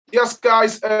Yes,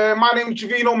 guys, my name is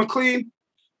Javino McLean,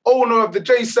 owner of the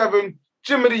J7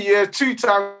 Gym of the Year, 2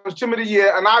 times Gym of the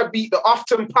Year, and I beat the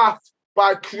often path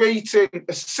by creating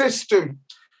a system,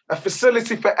 a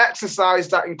facility for exercise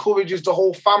that encourages the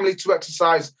whole family to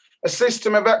exercise, a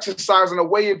system of exercise and a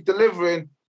way of delivering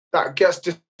that gets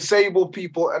disabled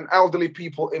people and elderly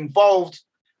people involved.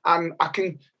 And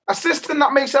a system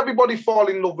that makes everybody fall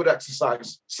in love with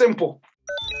exercise. Simple.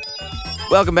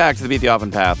 Welcome back to the Beat the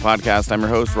Often Path podcast. I'm your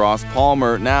host, Ross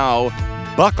Palmer. Now,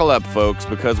 buckle up, folks,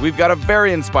 because we've got a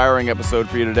very inspiring episode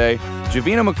for you today.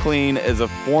 Javino McLean is a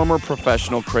former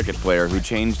professional cricket player who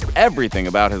changed everything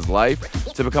about his life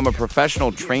to become a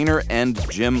professional trainer and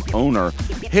gym owner.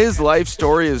 His life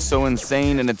story is so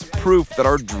insane, and it's proof that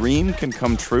our dream can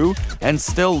come true and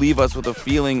still leave us with a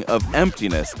feeling of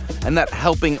emptiness, and that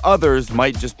helping others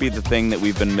might just be the thing that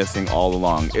we've been missing all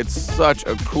along. It's such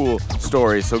a cool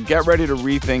story, so get ready to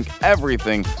rethink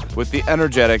everything with the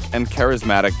energetic and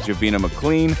charismatic Javino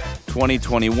McLean,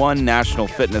 2021 National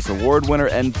Fitness Award winner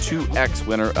and 2X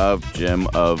winner of Gym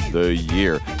of the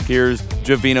Year. Here's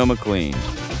Javino McLean.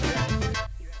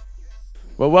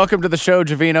 Well, welcome to the show,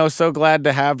 Javino. So glad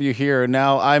to have you here.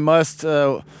 Now, I'm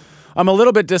a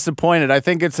little bit disappointed. I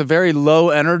think it's a very low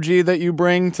energy that you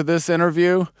bring to this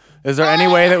interview. Is there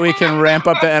any way that we can ramp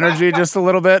up the energy just a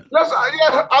little bit? Let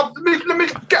me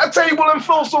get a table and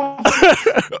fill some.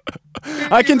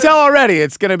 I can tell already.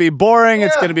 It's going to be boring. Yeah.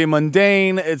 It's going to be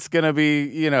mundane. It's going to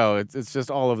be, it's just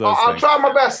all of those things. I'll try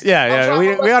my best. Yeah.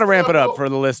 We got to ramp it up for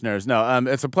the listeners. No,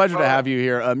 it's a pleasure to have you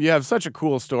here. You have such a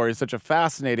cool story, such a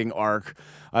fascinating arc.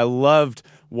 I loved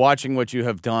watching what you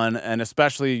have done, and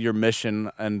especially your mission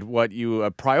and what you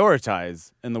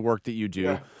prioritize in the work that you do.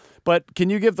 Yeah. But can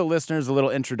you give the listeners a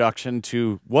little introduction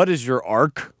to what is your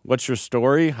arc? What's your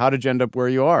story? How did you end up where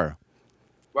you are?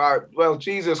 Right. Well,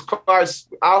 Jesus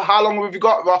Christ. How long have you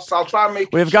got, Ross? I'll try and make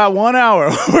it. We've got 1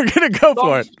 hour. We're going to go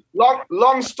for it.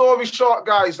 Long story short,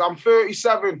 guys, I'm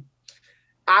 37.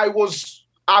 What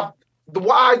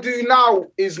I do now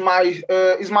is my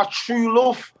true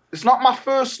love. It's not my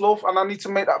first love, and I need to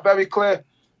make that very clear.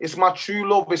 It's my true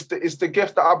love. It's the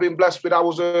gift that I've been blessed with. I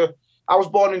was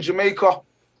born in Jamaica,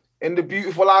 in the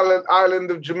beautiful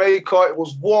island of Jamaica. It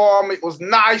was warm. It was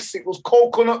nice. It was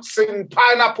coconuts and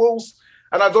pineapples.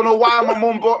 And I don't know why my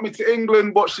mum brought me to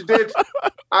England, but she did.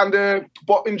 And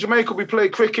but in Jamaica, we play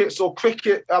cricket. So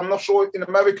cricket, I'm not sure in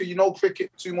America you know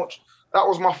cricket too much. That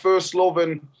was my first love,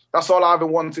 and that's all I ever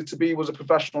wanted to be, was a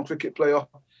professional cricket player.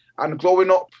 And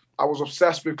growing up, I was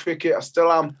obsessed with cricket. I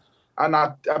still am. And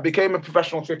I became a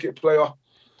professional cricket player.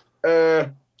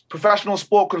 Professional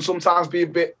sport can sometimes be a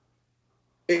bit,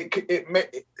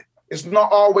 it's not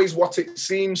always what it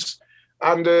seems.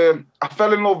 And I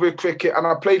fell in love with cricket, and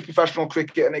I played professional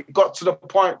cricket, and it got to the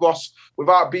point, Ross,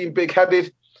 without being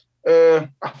big-headed, I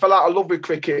fell out of love with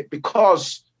cricket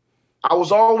because I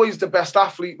was always the best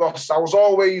athlete, Ross. I was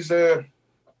always, and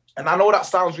I know that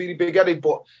sounds really big-headed,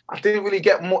 but I didn't really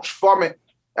get much from it.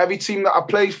 Every team that I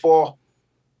played for,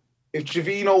 if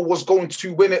Javino was going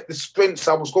to win it, the sprints,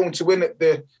 I was going to win it,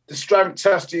 the strength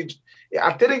test.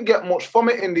 I didn't get much from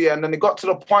it in the end, and it got to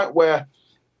the point where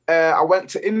I went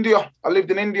to India. I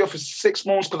lived in India for 6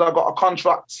 months because I got a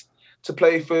contract to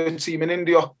play for a team in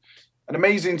India, an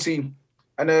amazing team.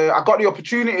 And I got the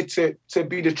opportunity to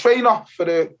be the trainer for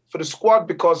the squad,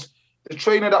 because the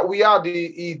trainer that we had,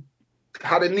 he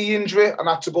had a knee injury and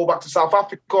had to go back to South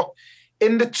Africa.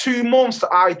 In the 2 months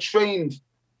that I trained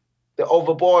the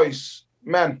other boys,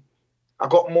 man, I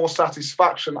got more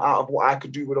satisfaction out of what I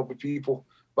could do with other people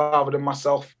rather than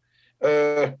myself.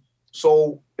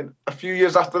 So a few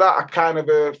years after that, I kind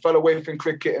of fell away from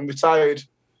cricket and retired,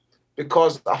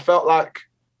 because I felt like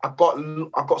I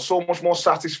got so much more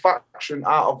satisfaction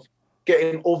out of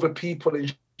getting other people in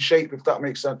shape, if that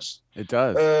makes sense. It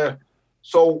does.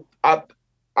 So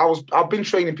I've been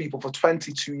training people for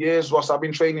 22 years, Ross. I've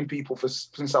been training people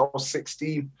since I was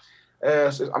 16.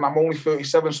 And I'm only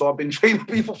 37, so I've been training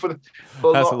people for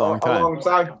a long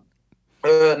time.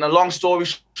 And a long story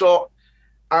short,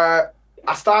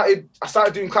 I started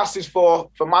doing classes for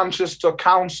Manchester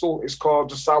Council. It's called,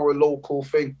 just our local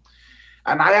thing.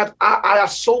 And I had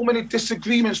so many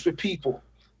disagreements with people.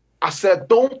 I said,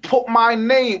 don't put my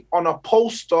name on a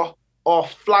poster or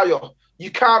flyer.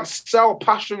 You can't sell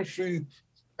passion through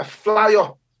a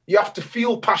flyer. You have to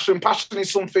feel passion. Passion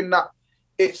is something that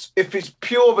if it's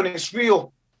pure and it's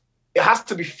real, it has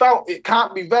to be felt. It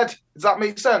can't be read. Does that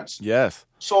make sense? Yes.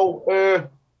 So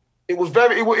it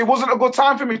wasn't a good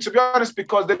time for me, to be honest,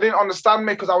 because they didn't understand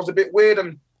me, because I was a bit weird,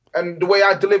 and the way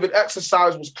I delivered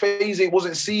exercise was crazy. It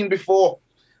wasn't seen before.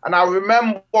 And I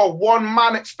remember one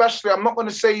man especially, I'm not going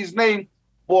to say his name,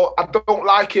 but I don't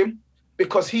like him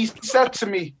because he said to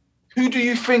me, "Who do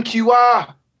you think you are,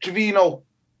 Jovino?"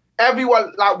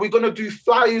 Everyone, like, we're gonna do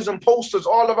flyers and posters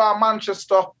all around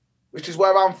Manchester, which is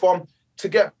where I'm from, to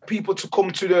get people to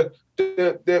come to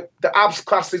the abs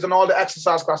classes and all the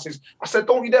exercise classes. I said,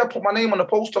 "Don't you dare put my name on the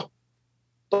poster.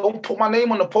 Don't put my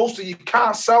name on the poster. You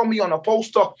can't sell me on a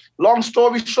poster." Long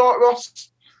story short,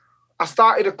 Ross, I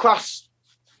started a class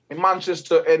in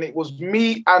Manchester, and it was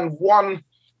me and one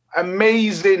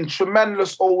amazing,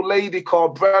 tremendous old lady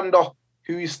called Brenda,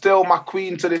 who is still my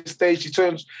queen to this day. She's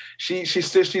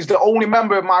the only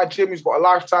member of my gym who's got a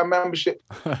lifetime membership.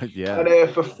 Yeah.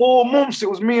 And for 4 months, it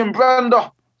was me and Brenda,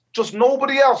 just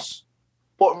nobody else.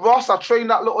 But Ross, I trained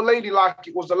that little lady like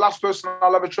it was the last person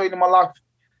I'll ever train in my life.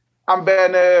 And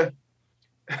then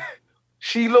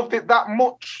she loved it that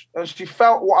much, and she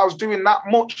felt what I was doing that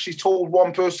much. She told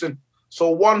one person. So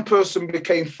 1 person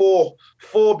became 4,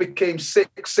 4 became 6,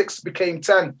 6 became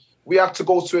 10. We had to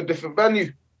go to a different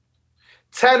venue.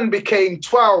 10 became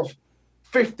 12,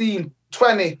 15,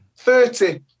 20,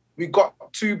 30. We got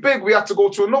too big. We had to go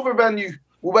to another venue.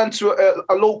 We went to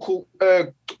a local,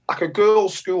 like a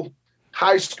girls' school,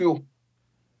 high school.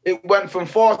 It went from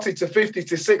 40 to 50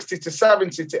 to 60 to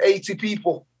 70 to 80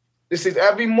 people. This is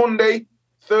every Monday,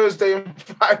 Thursday, and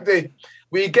Friday.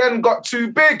 We again got too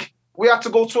big. We had to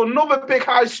go to another big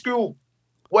high school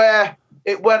where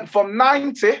it went from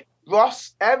 90,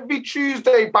 Ross, every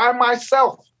Tuesday by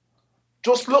myself,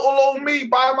 just little old me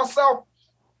by myself,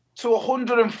 to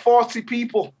 140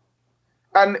 people.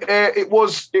 And it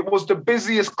was the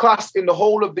busiest class in the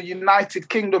whole of the United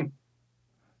Kingdom.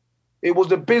 It was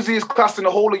the busiest class in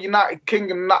the whole of United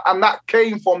Kingdom. And that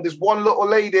came from this one little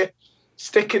lady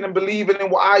sticking and believing in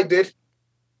what I did.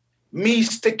 Me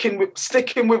sticking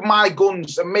with my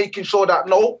guns and making sure that,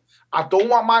 no, I don't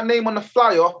want my name on the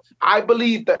flyer. I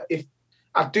believe that if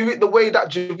I do it the way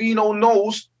that Jovino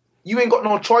knows, you ain't got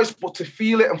no choice but to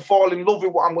feel it and fall in love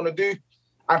with what I'm going to do.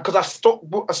 And because I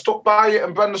stuck by it,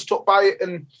 and Brenda stuck by it,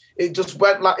 and it just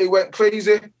went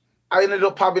crazy. I ended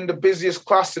up having the busiest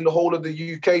class in the whole of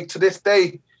the UK. To this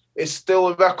day, it's still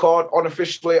a record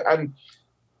unofficially. And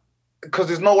because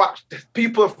there's no,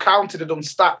 people have counted it on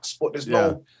stats, but there's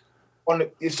no,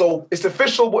 so it's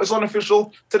official, but it's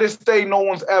unofficial. To this day, no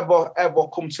one's ever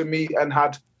come to me and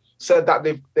had said that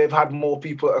they've had more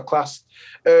people at a class.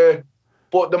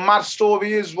 But the mad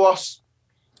story is, Ross,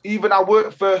 even I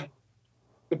worked for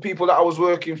the people that I was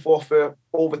working for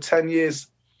over 10 years.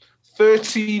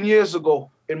 13 years ago,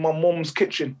 in my mum's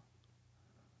kitchen,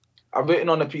 I've written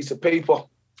on a piece of paper,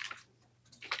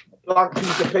 blank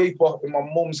piece of paper in my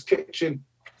mum's kitchen,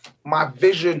 my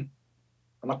vision,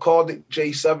 and I called it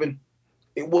J7.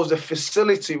 It was a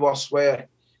facility, Ross, where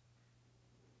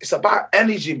it's about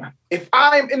energy, man. If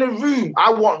I'm in a room,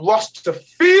 I want Ross to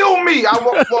feel me. I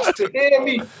want Ross to hear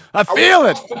me. I feel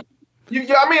it. You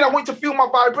know what I mean? I want to feel my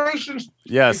vibrations.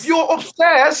 Yes. If you're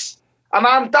upstairs and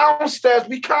I'm downstairs,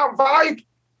 we can't vibe.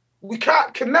 We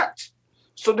can't connect.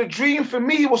 So the dream for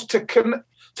me was to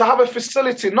have a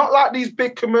facility, not like these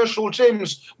big commercial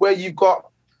gyms where you've got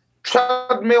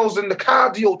treadmills and the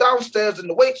cardio downstairs and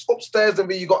the weights upstairs, and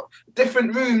where you got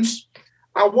different rooms.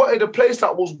 I wanted a place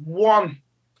that was one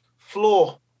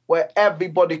floor where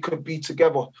everybody could be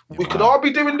together. We could all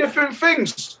be doing different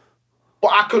things,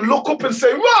 but I could look up and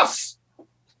say, Ross,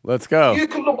 let's go. You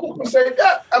can look up and say,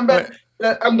 yeah, and then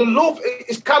and the love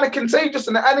is kind of contagious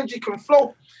and the energy can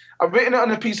flow. I've written it on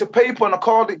a piece of paper and I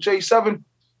called it J7.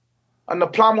 And the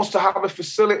plan was to have a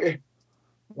facility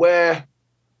where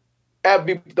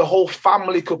the whole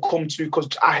family could come to, because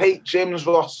I hate gyms,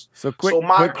 Ross. So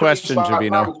quick question,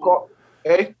 Jovino.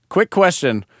 Quick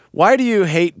question. Why do you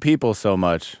hate people so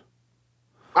much?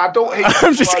 I don't hate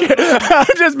I'm just kidding. I'm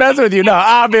just messing with you. No,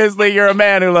 obviously you're a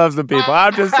man who loves the people. I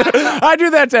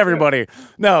do that to everybody.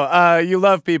 No, you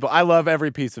love people. I love every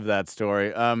piece of that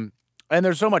story. And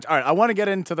there's so much. All right, I want to get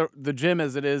into the gym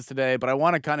as it is today, but I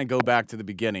want to kind of go back to the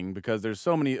beginning because there's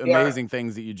so many amazing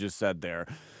things that you just said there.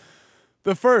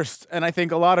 The first, and I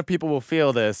think a lot of people will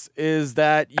feel this, is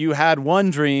that you had one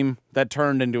dream that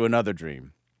turned into another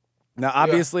dream. Now,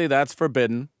 obviously, that's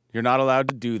forbidden. You're not allowed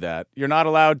to do that. You're not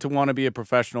allowed to want to be a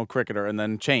professional cricketer and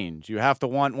then change. You have to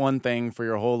want one thing for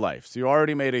your whole life. So you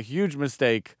already made a huge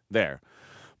mistake there.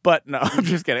 But no, I'm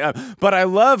just kidding. But I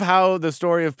love how the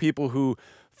story of people who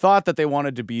thought that they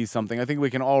wanted to be something, I think we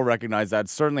can all recognize that. It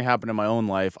certainly happened in my own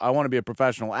life. I want to be a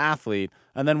professional athlete.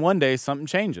 And then one day something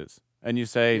changes. And you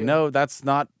say, no, that's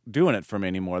not doing it for me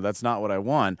anymore. That's not what I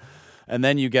want. And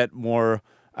then you get more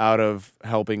out of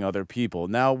helping other people.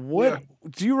 Now, Yeah.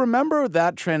 do you remember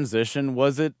that transition?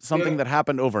 Was it something Yeah. that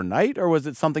happened overnight, or was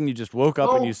it something you just woke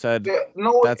up and you No, said,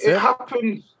 no, that's it?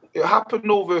 It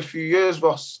happened over a few years,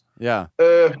 Ross. Yeah.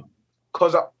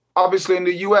 Because obviously in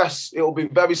the US, it'll be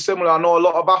very similar. I know a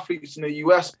lot of athletes in the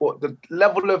US, but the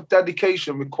level of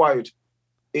dedication required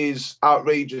is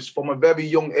outrageous from a very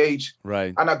young age.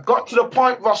 Right. And I got to the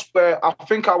point, Ross, where I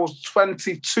think I was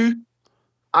 22,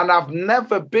 and I've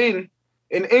never been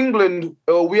in England.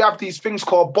 We have these things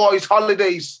called boys'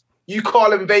 holidays. You call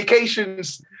them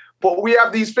vacations, but we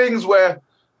have these things where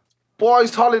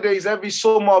boys' holidays every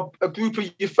summer, a group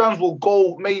of your friends will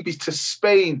go maybe to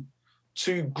Spain,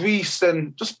 to Greece,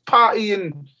 and just party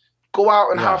and go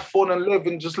out and have fun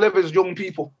and just live as young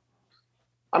people.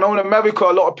 I know in America,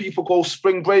 a lot of people go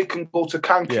spring break and go to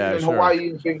Cancun and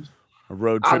Hawaii and things. A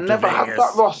road trip I never to had Vegas.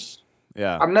 that, Ross.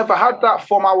 Yeah. I never had that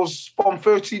from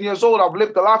 13 years old. I've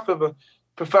lived the life of a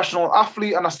professional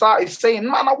athlete, and I started saying,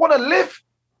 man, I want to live.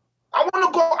 I want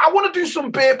to go. I want to do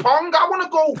some beer pong. I want to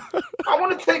go. I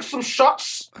want to take some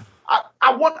shots.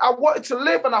 I wanted to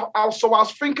live, and so I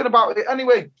was thinking about it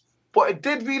anyway. But it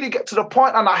did really get to the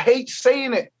point, and I hate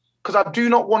saying it because I do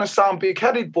not want to sound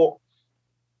big-headed, but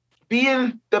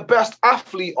being the best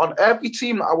athlete on every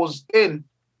team that I was in,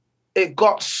 it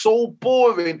got so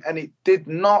boring and it did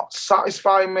not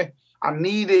satisfy me. I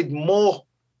needed more,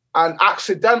 and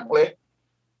accidentally,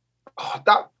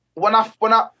 when I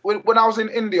was in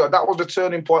India, that was the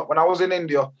turning point. When I was in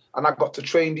India and I got to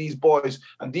train these boys,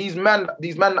 and these men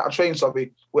that I trained,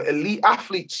 were elite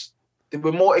athletes. They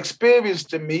were more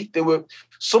experienced than me.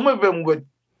 Some of them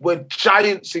were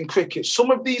giants in cricket. Some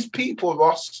of these people,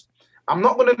 Ross, I'm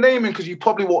not going to name them because you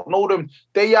probably won't know them.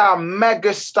 They are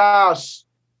mega stars.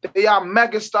 They are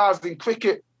mega stars in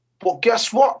cricket. But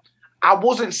guess what? I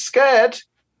wasn't scared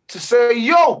to say,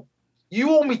 yo,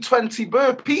 you owe me 20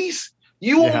 burpees.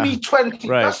 You owe me 20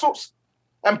 press-ups.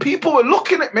 And people were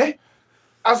looking at me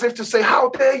as if to say, how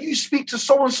dare you speak to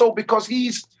so-and-so because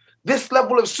he's this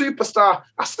level of superstar.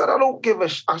 I said, I don't give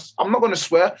I'm not going to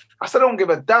swear. I said, I don't give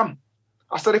a damn.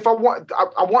 I said, if I want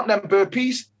them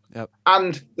burpees. Yep.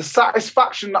 And the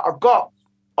satisfaction that I got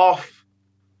off,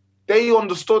 they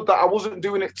understood that I wasn't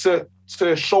doing it to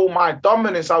show my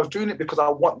dominance. I was doing it because I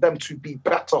want them to be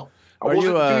better. I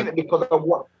wasn't doing it because I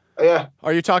want... Yeah.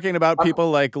 Are you talking about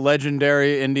people like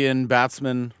legendary Indian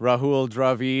batsman Rahul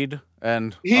Dravid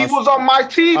and he was on my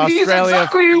team? He's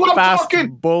exactly who I'm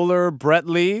talking. Bowler Brett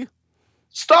Lee.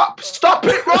 Stop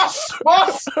it, Ross.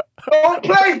 Ross, don't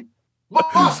play.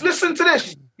 Ross, listen to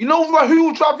this. You know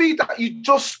Rahul Dravid that you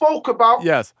just spoke about?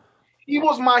 Yes. He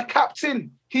was my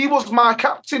captain. He was my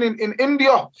captain in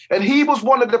India, and he was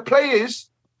one of the players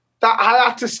that I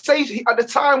had to say at the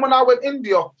time when I went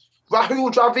India.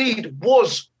 Rahul Dravid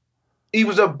was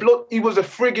a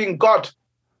frigging god.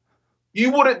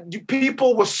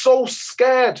 People were so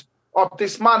scared of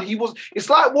this man. It's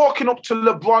like walking up to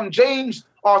LeBron James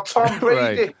or Tom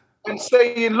Brady and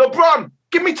saying, LeBron,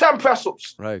 give me 10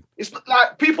 press-ups. Right. It's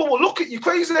like people will look at you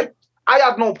crazy. I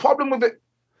had no problem with it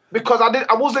because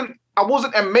I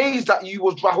wasn't amazed that you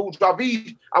was Rahul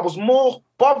Dravid. I was more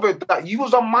bothered that you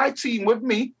was on my team with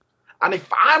me. And if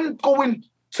I'm going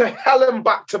to hell and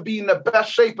back to be in the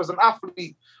best shape as an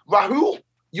athlete, Rahul,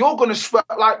 you're going to sweat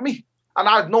like me. And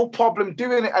I had no problem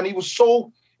doing it. And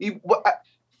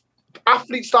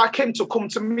athletes like him to come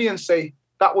to me and say,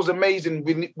 that was amazing.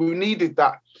 We needed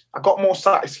that. I got more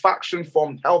satisfaction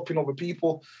from helping other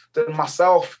people than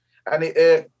myself. And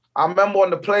I remember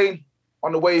on the plane,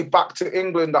 on the way back to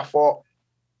England, I thought,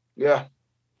 yeah,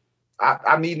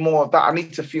 I need more of that. I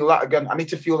need to feel that again. I need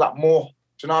to feel that more.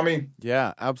 Do you know what I mean?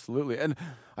 Yeah, absolutely. And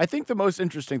I think the most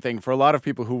interesting thing for a lot of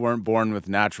people who weren't born with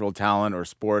natural talent or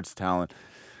sports talent,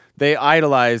 they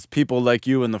idolize people like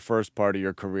you in the first part of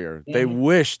your career. Mm-hmm. They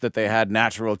wish that they had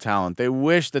natural talent. They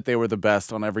wish that they were the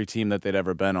best on every team that they'd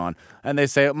ever been on. And they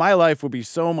say, my life would be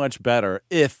so much better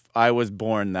if I was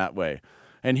born that way.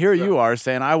 And here you are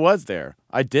saying, I was there.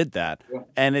 I did that. Yeah.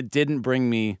 And it didn't bring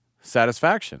me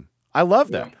satisfaction. I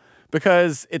love that.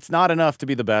 Because it's not enough to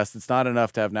be the best. It's not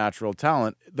enough to have natural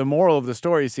talent. The moral of the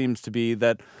story seems to be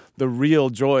that the real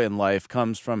joy in life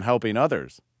comes from helping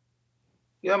others.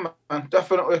 Yeah, man,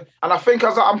 definitely. And I think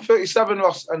I'm 37,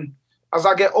 Ross, and as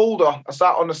I get older, I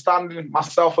start understanding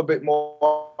myself a bit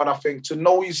more. And I think to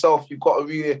know yourself, you got to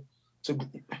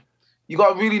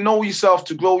really know yourself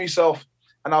to grow yourself.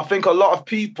 And I think a lot of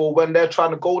people, when they're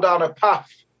trying to go down a path,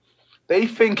 they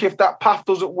think if that path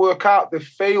doesn't work out, they've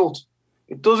failed.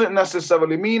 It doesn't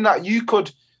necessarily mean that. You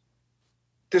could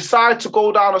decide to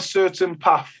go down a certain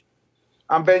path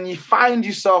and then you find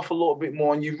yourself a little bit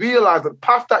more and you realize the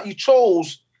path that you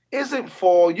chose isn't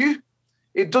for you,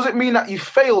 it doesn't mean that you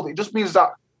failed. It just means that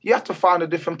you have to find a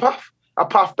different path, a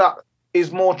path that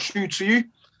is more true to you.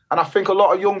 And I think a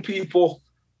lot of young people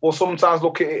will sometimes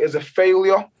look at it as a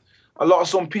failure.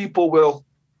 Some people will.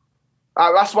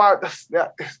 That's why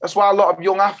a lot of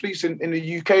young athletes in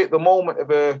the UK at the moment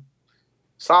have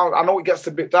I know it gets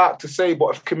a bit dark to say,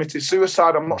 but have committed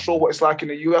suicide. I'm not sure what it's like in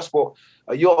the US, but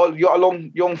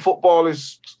young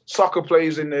footballers, soccer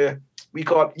players in the you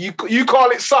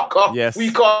call it soccer. Yes.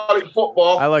 We call it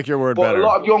football. I like your word but better. A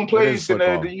lot of young players in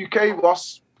the UK,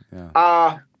 Ross,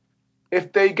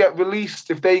 if they get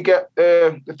released, if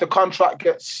the contract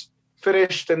gets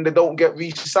finished and they don't get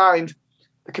re-signed,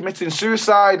 they're committing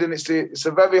suicide, and it's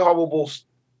a very horrible.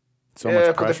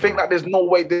 Because they think that there's no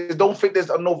way. They don't think there's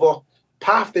another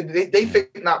path. They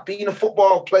think that being a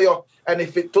football player, and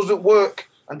if it doesn't work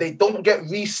and they don't get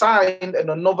re-signed in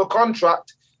another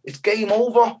contract, it's game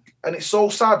over, and it's so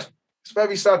sad. It's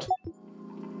very sad.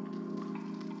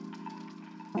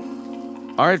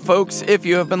 All right, folks, if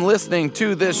you have been listening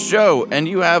to this show and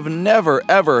you have never,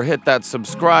 ever hit that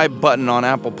subscribe button on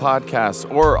Apple Podcasts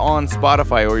or on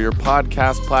Spotify or your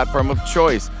podcast platform of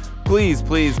choice, please,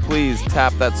 please, please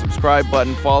tap that subscribe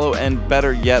button, follow, and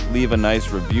better yet, leave a nice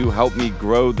review. Help me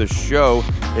grow the show.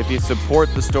 If you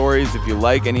support the stories, if you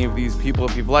like any of these people,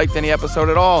 if you've liked any episode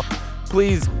at all,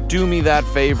 please do me that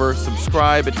favor.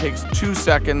 Subscribe. It takes 2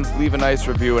 seconds. Leave a nice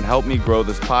review and help me grow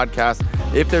this podcast.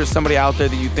 If there's somebody out there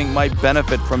that you think might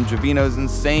benefit from Jovino's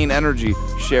insane energy,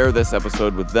 share this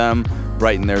episode with them,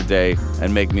 brighten their day,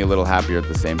 and make me a little happier at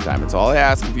the same time. It's all I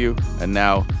ask of you. And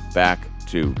now, back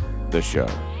to the show.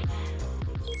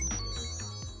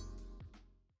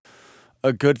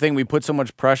 A good thing, we put so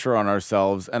much pressure on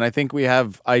ourselves, and I think we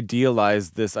have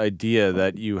idealized this idea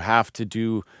that you have to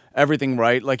do everything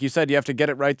right. Like you said, you have to get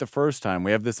it right the first time.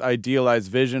 We have this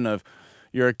idealized vision of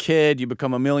you're a kid, you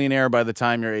become a millionaire by the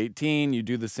time you're 18, you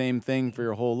do the same thing for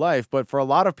your whole life. But for a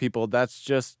lot of people, that's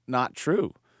just not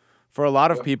true. For a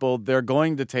lot of people, they're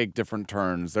going to take different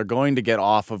turns. They're going to get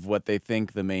off of what they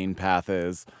think the main path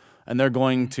is, and they're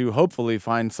going to hopefully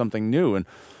find something new. And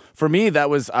for me, I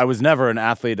was never an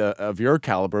athlete of your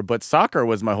caliber, but soccer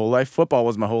was my whole life. Football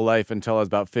was my whole life until I was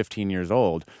about 15 years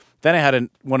old. Then I had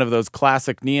one of those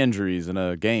classic knee injuries in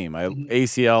a game.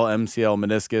 ACL, MCL,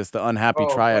 meniscus, the unhappy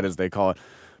triad, as they call it.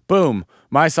 Boom,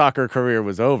 my soccer career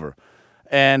was over.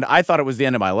 And I thought it was the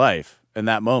end of my life in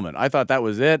that moment. I thought that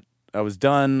was it. I was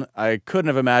done. I couldn't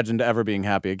have imagined ever being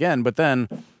happy again. But then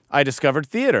I discovered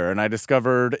theater, and I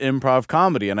discovered improv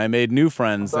comedy, and I made new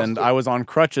friends, and I was on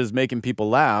crutches making people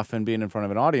laugh and being in front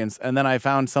of an audience. And then I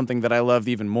found something that I loved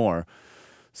even more.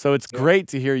 So it's great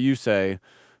to hear you say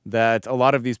that a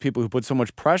lot of these people who put so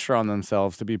much pressure on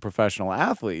themselves to be professional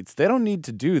athletes, they don't need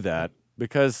to do that,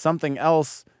 because something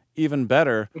else even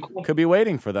better could be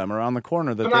waiting for them around the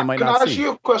corner that they might not see. Can I ask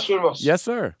you a question, Ross? Yes,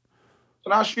 sir.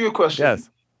 Can I ask you a question? Yes.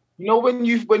 You know, when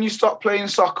you stopped playing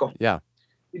soccer,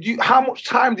 how much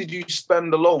time did you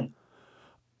spend alone?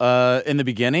 In the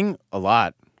beginning, a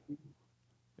lot.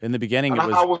 In the beginning,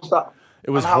 how was that?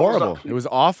 It was horrible. It was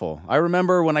awful. I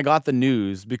remember when I got the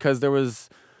news, because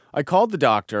I called the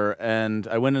doctor, and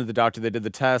I went into the doctor. They did the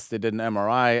test, they did an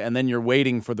MRI, and then you're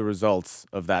waiting for the results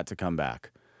of that to come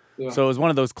back. Yeah. So it was one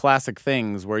of those classic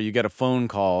things where you get a phone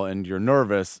call and you're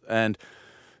nervous, and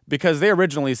because they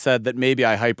originally said that maybe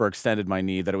I hyperextended my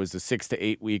knee, that it was a 6 to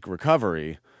 8 week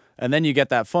recovery. And then you get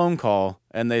that phone call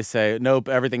and they say, nope,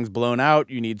 everything's blown out.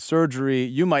 You need surgery.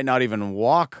 You might not even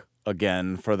walk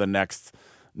again for the next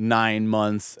 9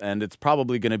 months. And it's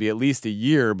probably going to be at least a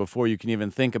year before you can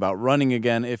even think about running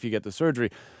again if you get the surgery.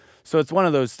 So it's one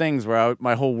of those things where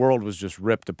my whole world was just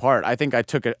ripped apart. I think I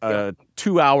took a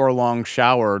 2-hour-long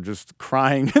shower just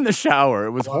crying in the shower.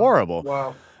 It was horrible.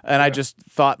 Wow. And I just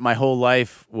thought my whole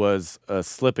life was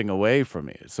slipping away from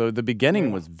me. So the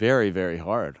beginning was very, very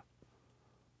hard.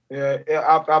 Yeah,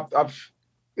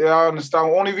 I understand.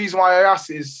 The only reason why I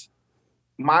asked is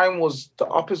mine was the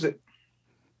opposite.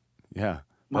 Yeah,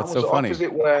 that's so funny.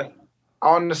 Opposite, where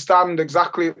I understand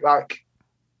exactly,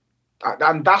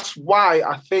 and that's why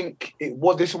I think it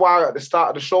was. This is why at the start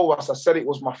of the show, as I said, it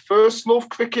was my first love,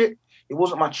 cricket. It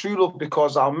wasn't my true love,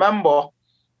 because I remember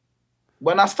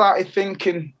when I started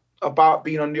thinking about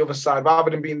being on the other side,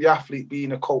 rather than being the athlete,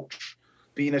 being a coach,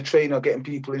 being a trainer, getting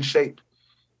people in shape.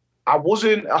 I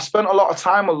spent a lot of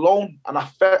time alone, and I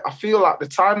feel like the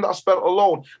time that I spent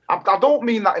alone, I don't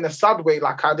mean that in a sad way,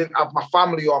 like I didn't have my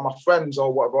family or my friends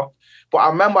or whatever, but I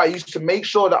remember I used to make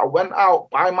sure that I went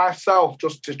out by myself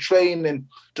just to train and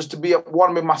just to be at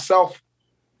one with myself.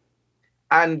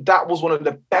 And that was one of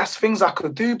the best things I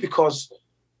could do, because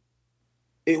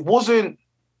it wasn't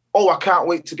oh, I can't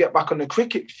wait to get back on the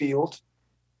cricket field.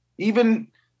 Even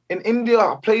in India,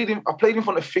 I played in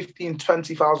front of 15,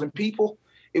 20,000 people.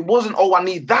 It wasn't, oh, I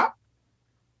need that.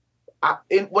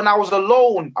 When I was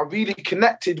alone, I really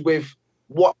connected with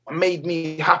what made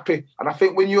me happy. And I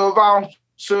think when you're around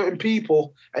certain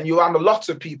people and you're around a lot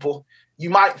of people, you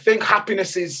might think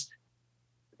happiness is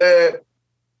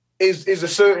a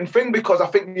certain thing, because I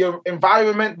think your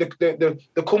environment,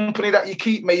 the company that you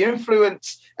keep may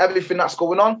influence everything that's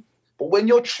going on. But when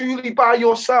you're truly by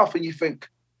yourself and you think,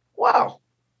 wow,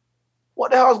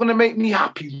 what the hell is going to make me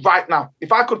happy right now?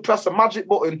 If I could press a magic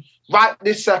button right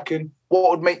this second, what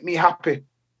would make me happy?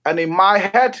 And in my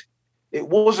head, it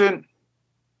wasn't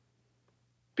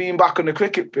being back on the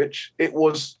cricket pitch. It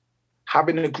was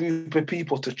having a group of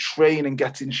people to train and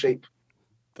get in shape.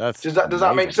 Does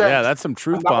that make sense? Yeah, that's some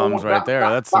truth bombs right there.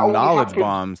 That's some knowledge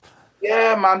bombs.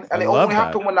 Yeah, man. And it only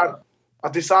happened when I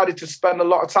decided to spend a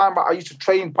lot of time. I used to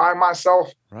train by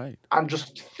myself, right, and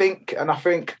just think. And I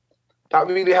think that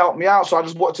really helped me out. So I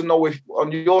just wanted to know, if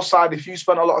on your side, if you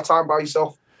spent a lot of time by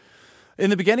yourself. In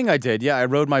the beginning, I did. Yeah, I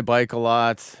rode my bike a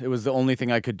lot. It was the only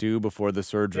thing I could do before the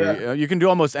surgery. Yeah. You can do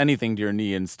almost anything to your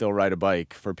knee and still ride a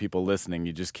bike. For people listening,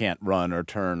 you just can't run or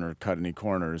turn or cut any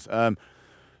corners.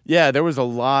 Yeah, there was a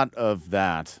lot of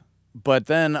that. But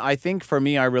then I think for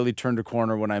me, I really turned a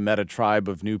corner when I met a tribe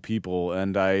of new people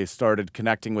and I started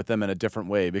connecting with them in a different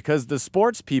way. Because the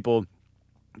sports people,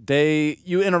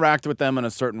 you interact with them in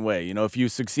a certain way. You know, if you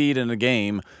succeed in a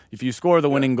game, if you score the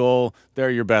winning goal,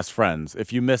 they're your best friends.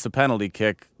 If you miss a penalty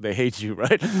kick, they hate you,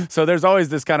 right? So there's always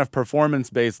this kind of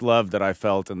performance-based love that I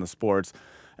felt in the sports.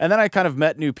 And then I kind of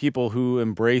met new people who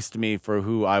embraced me for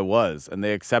who I was, and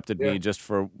they accepted me just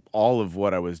for all of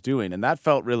what I was doing. And that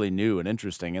felt really new and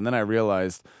interesting. And then I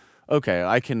realized, okay,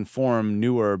 I can form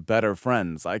newer, better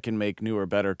friends. I can make newer,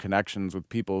 better connections with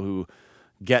people who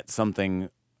get something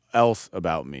else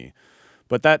about me.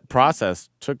 But that process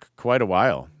took quite a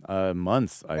while,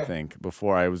 months, I think,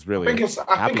 before I was really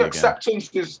happy again.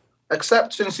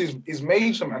 Acceptance is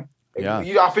major, man. Yeah.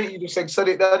 I think you just said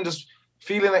it then, just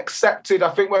feeling accepted.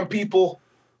 I think when people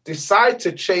decide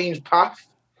to change path,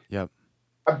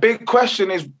 a big question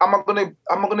is, am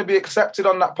I gonna be accepted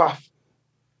on that path?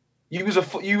 You was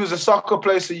a soccer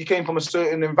player, so you came from a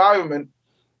certain environment.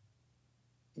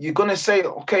 You're gonna say,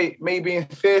 okay, maybe in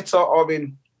theatre or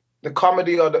in the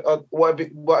comedy or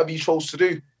whatever you chose to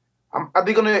do, are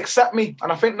they gonna accept me?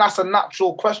 And I think that's a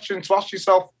natural question to ask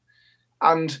yourself.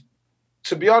 And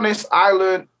to be honest, I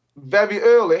learned very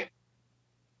early,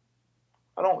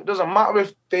 it doesn't matter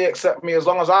if they accept me, as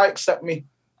long as I accept me.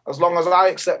 As long as I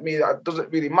accept me, that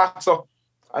doesn't really matter.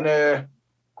 And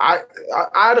I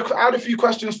had a few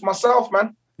questions for myself,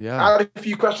 man. Yeah. I had a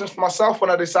few questions for myself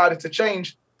when I decided to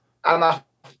change. And I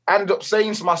ended up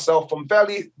saying to myself from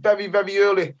very, very, very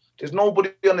early, there's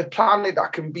nobody on the planet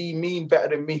that can be me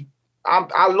better than me.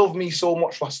 I love me so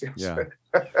much, Rossi. Yeah.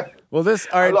 Well, this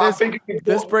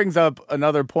brings up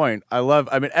another point.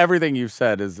 Everything you've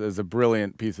said is a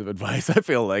brilliant piece of advice. I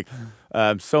feel like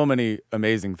so many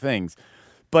amazing things.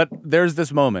 But there's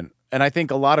this moment, and I think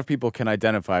a lot of people can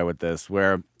identify with this,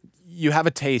 where you have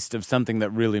a taste of something that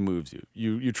really moves you.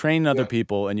 You train other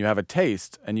people, and you have a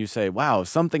taste, and you say, wow,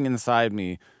 something inside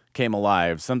me came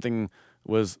alive. Something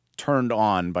was turned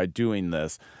on by doing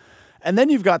this. And then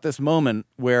you've got this moment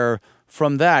where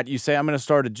from that, you say, I'm going to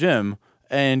start a gym,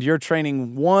 and you're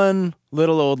training one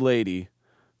little old lady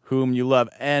whom you love.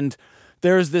 And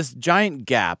there's this giant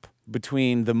gap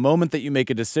between the moment that you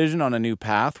make a decision on a new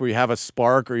path where you have a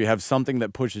spark or you have something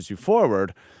that pushes you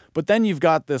forward, but then you've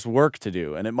got this work to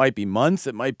do. And it might be months,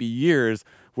 it might be years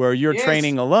where you're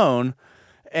training alone.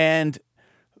 And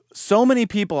so many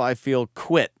people, I feel,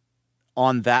 quit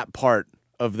on that part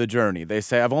of the journey. They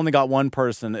say, I've only got one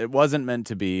person. It wasn't meant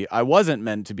to be. I wasn't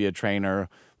meant to be a trainer.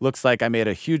 Looks like I made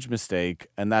a huge mistake,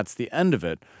 and that's the end of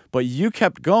it. But you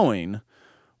kept going.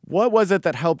 What was it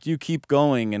that helped you keep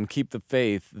going and keep the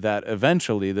faith that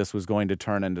eventually this was going to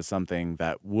turn into something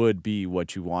that would be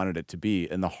what you wanted it to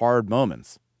be in the hard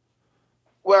moments?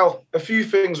 Well, a few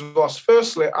things, Ross.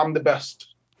 Firstly, I'm the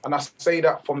best. And I say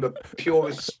that from the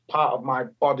purest part of my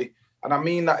body. And I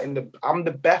mean that I'm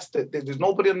the best. There's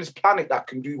nobody on this planet that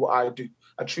can do what I do.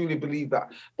 I truly believe that.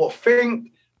 But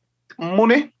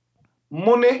money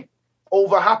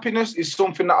over happiness is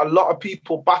something that a lot of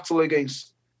people battle against.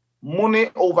 Money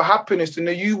over happiness. And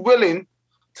are you willing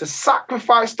to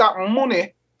sacrifice that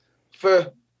money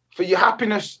for your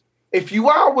happiness? If you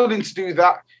are willing to do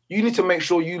that, you need to make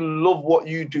sure you love what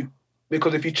you do.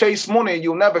 Because if you chase money,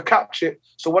 you'll never catch it.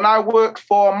 So when I worked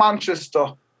for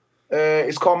Manchester,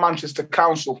 it's called Manchester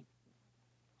Council.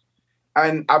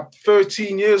 And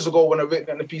 13 years ago, when I written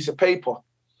it on a piece of paper,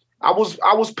 I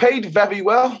was paid very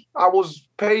well. I was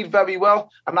paid very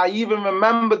well. And I even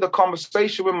remember the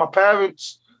conversation with my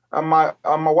parents and my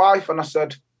wife. And I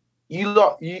said, you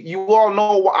all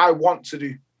know what I want to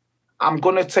do. I'm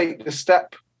going to take the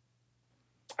step.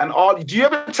 And do you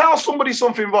ever tell somebody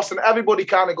something, Ross, and everybody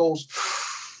kind of goes,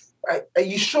 are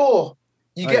you sure?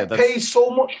 You get paid so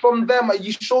much from them. Are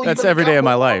you sure? That's every day of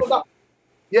my life. All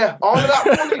of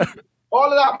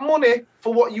that money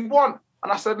for what you want.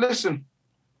 And I said, listen,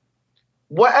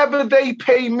 whatever they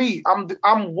pay me,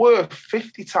 I'm worth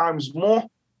 50 times more.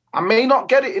 I may not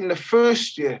get it in the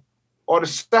first year or the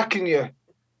second year,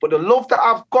 but the love that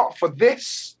I've got for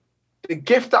this, the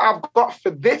gift that I've got for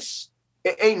this,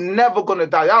 it ain't never gonna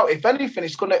die out. If anything,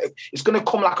 it's gonna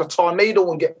come like a tornado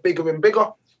and get bigger and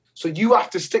bigger. So you have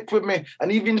to stick with me.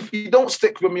 And even if you don't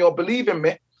stick with me or believe in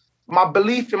me, my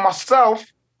belief in myself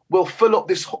will fill up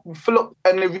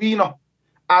an arena.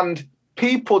 And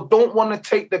people don't want to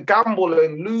take the gamble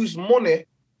and lose money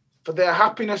for their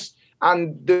happiness.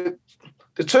 And the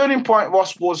turning point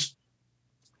was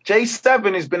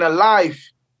J7 has been alive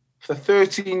for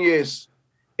 13 years.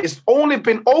 It's only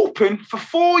been open for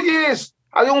 4 years.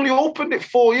 I only opened it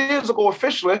 4 years ago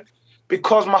officially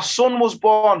because my son was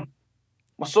born.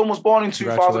 My son was born in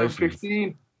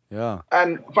 2015. Yeah.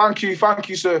 And thank you,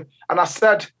 sir. And I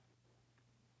said,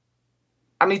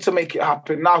 I need to make it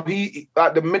happen. Now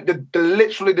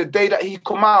literally the day that he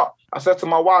come out, I said to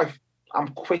my wife, I'm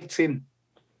quitting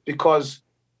because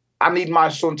I need my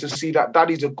son to see that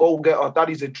daddy's a go-getter.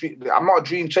 Daddy's a dream. I'm not a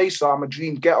dream chaser. I'm a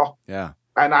dream getter. Yeah.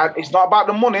 And it's not about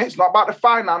the money. It's not about the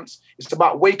finance. It's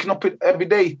about waking up every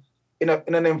day in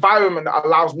an environment that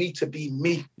allows me to be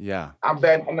me. Yeah.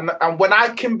 And when I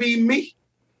can be me,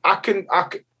 I can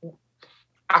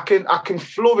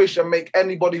flourish and make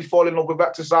anybody fall in love with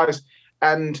exercise.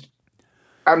 And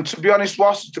to be honest,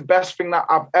 Ross, it's the best thing that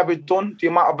I've ever done. The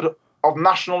amount of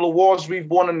national awards we've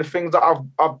won and the things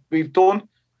that we've done,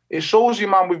 it shows you,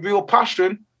 man, with real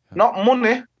passion, not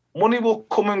money. Money will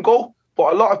come and go.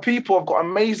 But a lot of people have got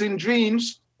amazing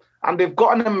dreams and they've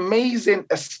got an amazing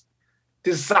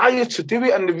desire to do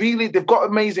it. And they've got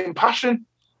amazing passion.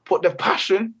 But the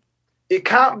passion, it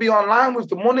can't be online with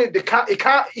the money. It can't.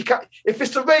 If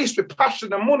it's a race with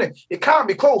passion and money, it can't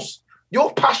be close.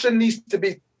 Your passion needs to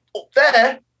be up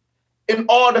there in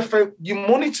order for your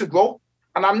money to grow.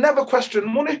 And I never question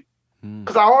money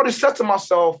because I always said to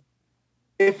myself,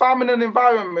 if I'm in an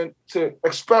environment to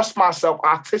express myself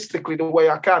artistically the way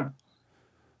I can,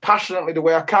 passionately the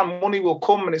way I can, money will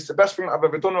come, and it's the best thing I've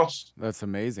ever done, Ross. That's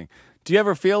amazing. Do you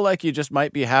ever feel like you just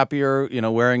might be happier,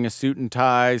 wearing a suit and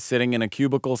tie, sitting in a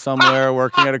cubicle somewhere,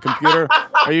 working at a computer?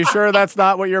 Are you sure that's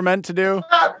not what you're meant to do?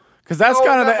 Because that's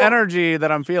kind of the energy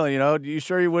that I'm feeling, You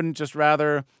sure you wouldn't just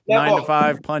rather 9 to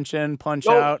 5, punch in, punch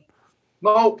out?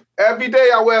 No, every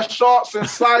day I wear shorts and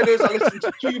sliders. I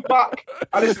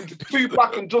listen to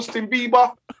Tupac and Justin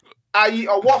Bieber. I eat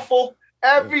a waffle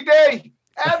every day.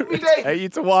 Every day. I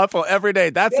eat a waffle every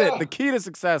day. That's it. The key to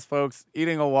success, folks,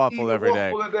 eating a waffle every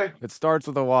day. It starts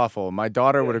with a waffle. My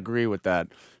daughter would agree with that.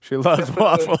 She loves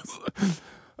waffles.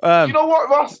 You know what,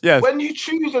 Ross? Yes. When you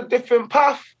choose a different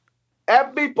path,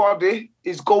 everybody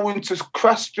is going to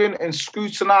question and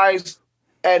scrutinize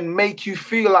and make you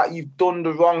feel like you've done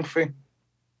the wrong thing.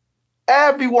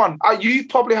 Everyone. You've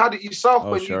probably had it yourself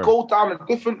when you go down a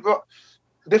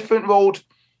different road.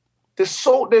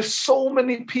 There's so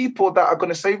many people that are going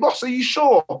to say, Ross, are you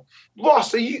sure?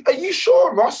 Ross, are you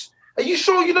sure, Ross? Are you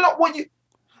sure you're not want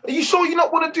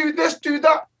to do this, do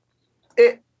that?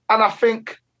 And I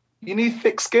think you need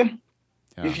thick skin.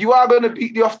 Yeah. If you are going to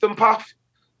beat the often path,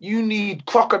 you need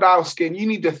crocodile skin. You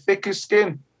need the thickest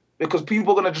skin because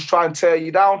people are going to just try and tear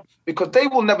you down because they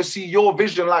will never see your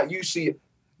vision like you see it.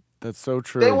 That's so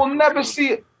true. They will never see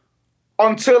it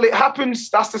until it happens.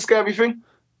 That's the scary thing.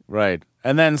 Right.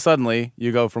 And then suddenly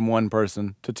you go from 1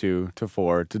 person to 2 to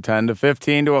 4 to 10 to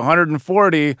 15 to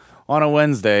 140 on a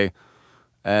Wednesday.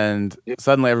 And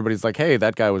suddenly everybody's like, hey,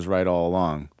 that guy was right all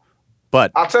along.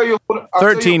 But I'll tell you,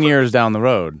 13 years down the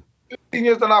road. 13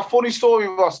 years down, a funny story,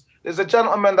 Ross. There's a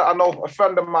gentleman that I know, a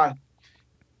friend of mine.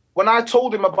 When I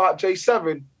told him about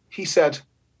J7, he said,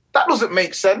 that doesn't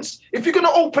make sense. If you're going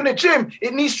to open a gym,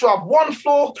 it needs to have 1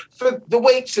 floor for the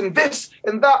weights and this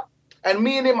and that. And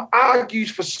me and him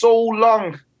argued for so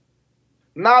long.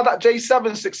 Now that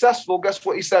J7's successful, guess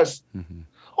what he says? Mm-hmm.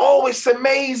 Oh, it's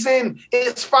amazing.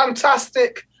 It's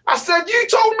fantastic. I said, you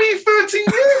told me 13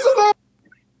 years ago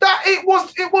that it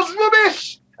was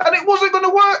rubbish and it wasn't going to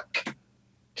work.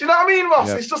 Do you know what I mean, Ross?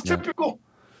 Yep, it's just typical.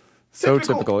 So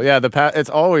typical. Yeah, it's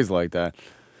always like that.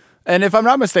 And if I'm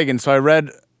not mistaken, so I read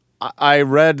I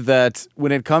read that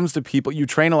when it comes to people, you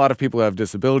train a lot of people who have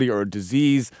disability or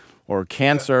disease or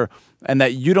cancer, and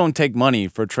that you don't take money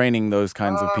for training those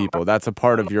kinds of people. That's a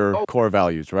part of your core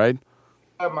values, right?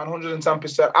 Yeah, man,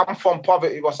 110%. I'm from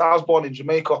poverty, Ross. I was born in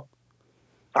Jamaica.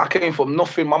 I came from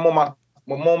nothing. My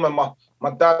mom and my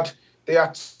dad, they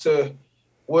had to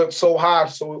work so hard.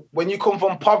 So when you come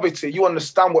from poverty, you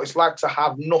understand what it's like to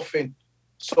have nothing.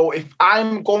 So if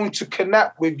I'm going to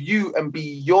connect with you and be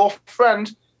your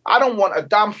friend, I don't want a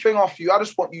damn thing off you. I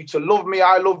just want you to love me.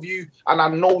 I love you, and I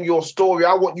know your story.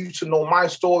 I want you to know my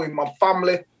story, my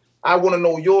family. I want to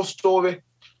know your story.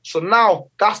 So now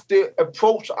that's the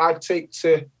approach I take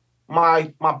to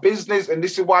my business, and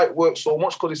this is why it works so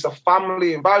much, because it's a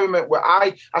family environment where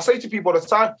I say to people all the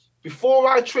time, before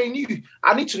I train you,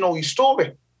 I need to know your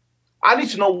story. I need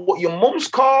to know what your mum's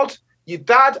called, your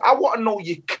dad. I want to know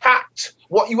your cat,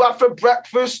 what you have for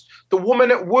breakfast, the woman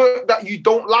at work that you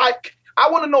don't like. I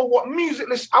want to know what music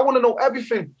list. I want to know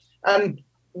everything. And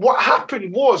what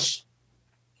happened was,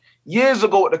 years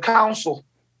ago at the council,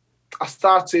 I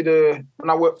started when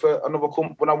I worked for another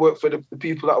company. When I worked for the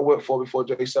people that I worked for before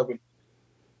J7,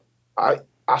 I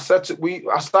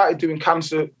started doing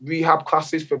cancer rehab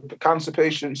classes for cancer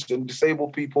patients and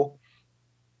disabled people.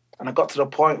 And I got to the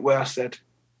point where I said,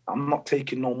 I'm not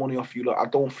taking no money off you. Like, I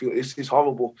don't feel this is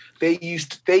horrible. They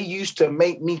used to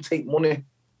make me take money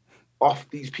off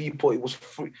these people. It was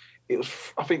free.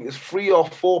 I think it's £3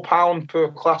 or £4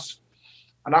 per class.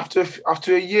 And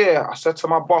after a year, I said to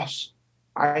my boss,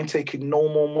 I ain't taking no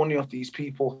more money off these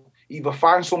people. Either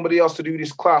find somebody else to do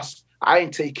this class. I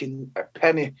ain't taking a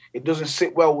penny. It doesn't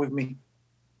sit well with me.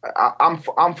 I'm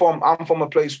from a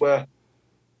place where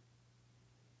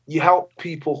you help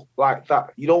people like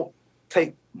that. You don't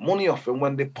take money off them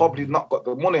when they've probably not got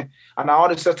the money. And I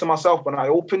already said to myself, when I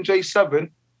open J7,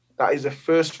 that is the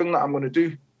first thing that I'm going to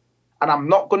do. And I'm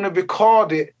not going to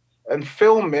record it and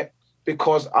film it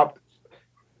because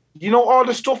you know, all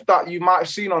the stuff that you might have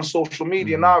seen on social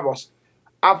media now, Ross,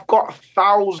 I've got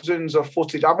thousands of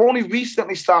footage. I've only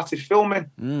recently started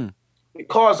filming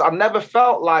because I never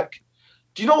felt like,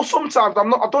 do you know, sometimes I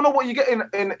don't know what you get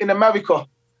in America,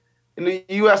 in the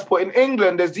US, but in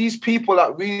England, there's these people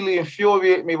that really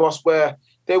infuriate me, Ross, where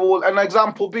they will, an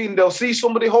example being, they'll see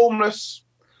somebody homeless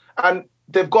and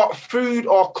they've got food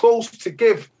or clothes to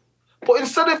give. But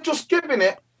instead of just giving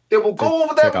it, they will go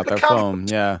over there take out with the their camera, phone,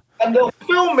 yeah, and they'll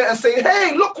film it and say,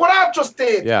 hey, look what I've just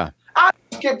did. yeah. I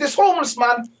just gave this homeless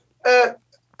man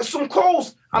some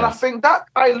clothes. And Yes. I think that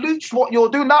dilutes what you're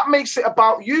doing. That makes it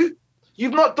about you.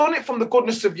 You've not done it from the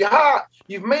goodness of your heart.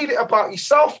 You've made it about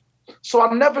yourself. So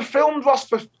I've never filmed, Ross,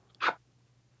 for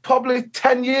probably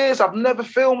 10 years. I've never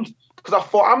filmed because I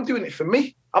thought, I'm doing it for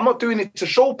me. I'm not doing it to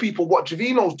show people what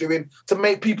Javino's doing, to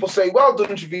make people say, well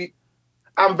done, Javino.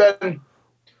 And then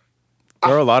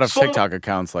there are a lot of TikTok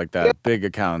accounts like that, big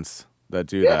accounts that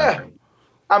do that.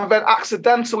 And then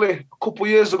accidentally, a couple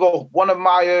of years ago, one of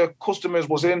my customers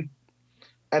was in,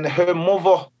 and her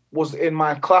mother was in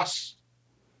my class,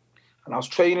 and I was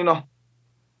training her,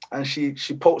 and she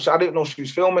posted. I didn't know she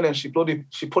was filming, and she put it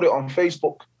on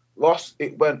Facebook. Ross,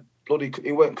 it went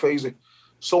crazy.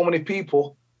 So many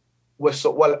people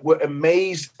were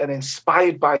amazed and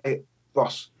inspired by it,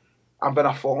 Ross. And then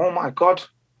I thought, oh my God,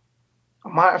 I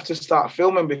might have to start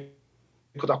filming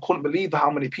because I couldn't believe how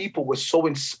many people were so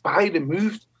inspired and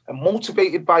moved and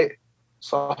motivated by it.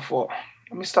 So I thought,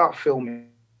 let me start filming.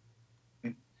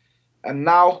 And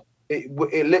now it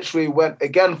literally went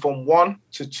again from 1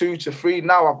 to 2 to 3.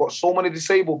 Now I've got so many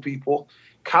disabled people,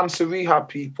 cancer rehab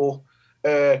people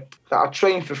that are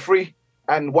trained for free.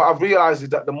 And what I've realized is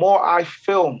that the more I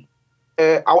film,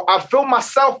 I film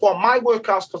myself on my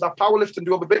workouts because I powerlift and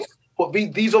do other bits. But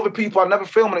these other people I never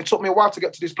film, and it took me a while to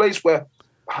get to this place where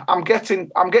I'm getting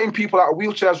people out of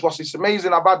wheelchairs, Ross. It's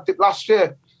amazing. I've had last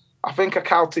year, I think I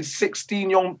counted 16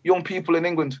 young people in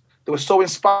England. They were so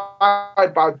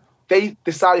inspired by, they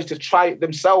decided to try it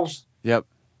themselves. Yep.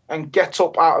 And get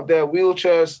up out of their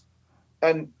wheelchairs.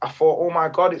 And I thought, oh my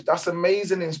God, that's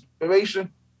amazing inspiration.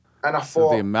 And I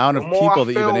thought, the amount of people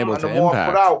that you've been able to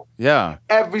impact. Yeah.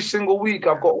 Every single week,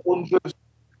 I've got hundreds.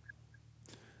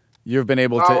 You've been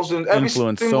able to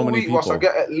influence so many people. Ross, I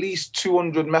get at least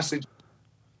 200 messages.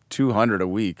 200 a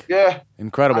week. Yeah.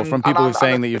 Incredible. From people who are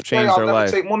saying that you've changed their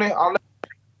life. Take money. I'll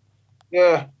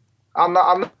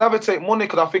never take money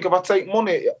because I think if I take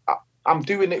money, I'm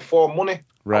doing it for money.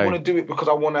 Right. I want to do it because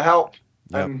I want to help.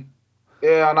 Yep.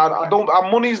 And I don't.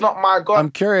 Money's not my God.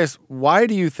 I'm curious. Why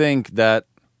do you think that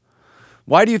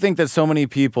so many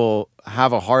people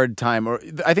have a hard time, or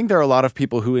I think there are a lot of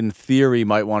people who in theory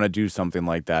might want to do something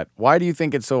like that. Why do you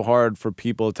think it's so hard for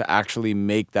people to actually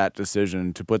make that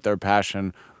decision to put their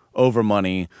passion over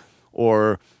money,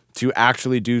 or to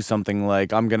actually do something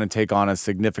like, I'm going to take on a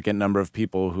significant number of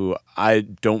people who I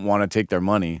don't want to take their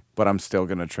money, but I'm still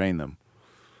going to train them?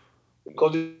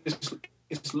 Because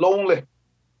it's lonely.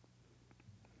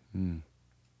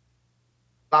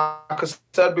 Like I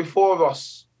said before,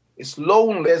 us, it's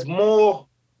lonely. There's more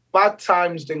bad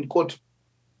times than good.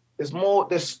 There's more.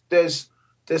 There's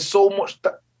so much.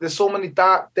 There's so many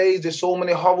dark days. There's so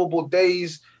many horrible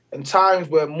days and times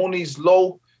where money's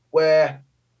low.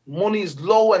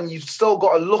 And you've still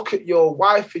got to look at your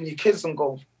wife and your kids and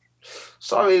go,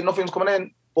 sorry, nothing's coming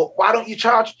in. But why don't you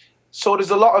charge? So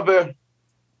there's a lot of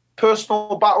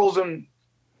personal battles and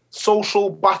social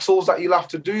battles that you'll have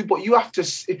to do. But you have to,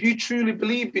 if you truly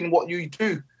believe in what you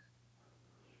do,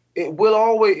 it will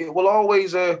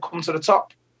always come to the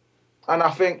top. And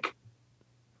I think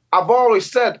I've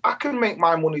always said I can make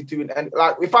my money doing it. And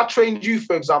like if I trained you,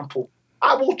 for example,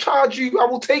 I will charge you. I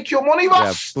will take your money,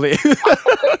 Ross. Yeah, please.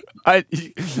 But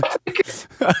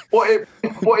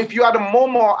if you had a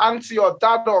mum or auntie or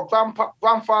dad or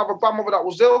grandfather, grandmother that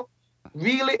was ill,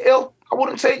 really ill, I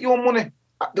wouldn't take your money.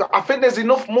 I think there's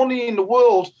enough money in the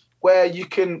world where you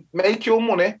can make your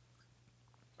money,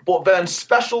 but then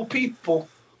special people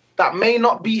that may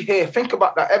not be here. Think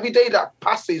about that. Every day that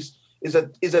passes is a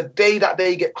day that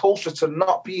they get closer to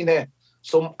not being here.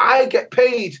 So I get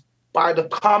paid by the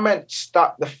comments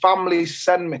that the family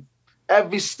send me.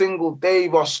 Every single day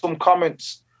there are some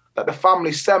comments that the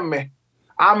family send me.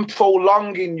 I'm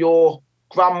prolonging your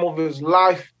grandmother's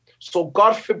life. So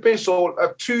God forbid,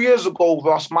 2 years ago,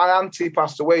 Ross, my auntie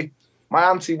passed away. My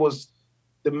auntie was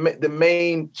the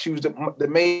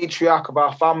matriarch of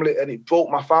our family, and it broke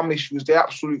my family. She was the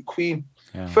absolute queen.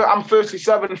 Yeah. I'm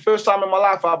 37. First time in my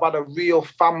life I've had a real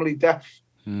family death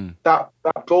that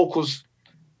broke us.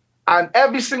 And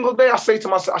every single day I say to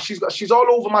myself, she's all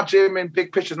over my gym in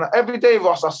big pictures. And every day,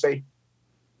 Ross, I say,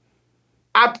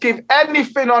 I'd give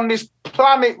anything on this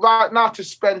planet right now to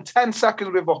spend 10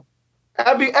 seconds with her.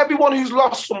 Everyone who's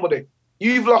lost somebody,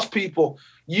 you've lost people,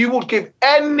 you would give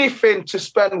anything to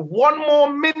spend one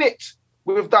more minute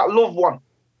with that loved one.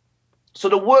 So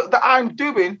the work that I'm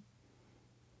doing,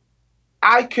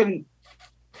 I can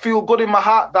feel good in my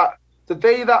heart that the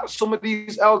day that some of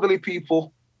these elderly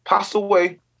people pass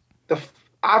away,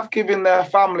 I've given their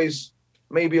families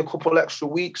maybe a couple extra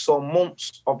weeks or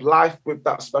months of life with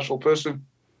that special person.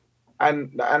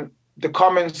 And the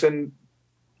comments and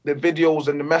the videos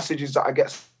and the messages that I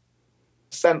get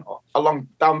sent along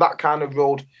down that kind of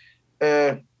road,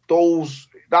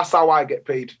 that's how I get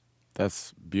paid.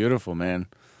 That's beautiful, man.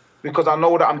 Because I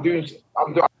know that I'm doing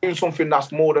something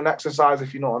that's more than exercise,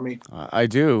 if you know what I mean. I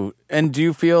do. And do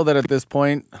you feel that at this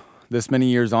point, this many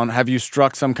years on, have you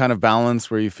struck some kind of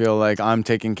balance where you feel like I'm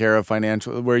taking care of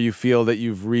financial, where you feel that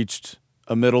you've reached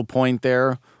a middle point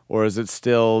there, or is it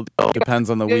still depends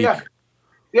on the week?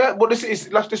 Yeah, but this is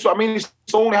what I mean. It's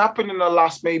only happened in the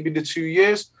last maybe the 2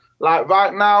 years. Like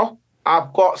right now,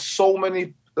 I've got so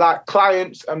many like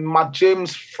clients, and my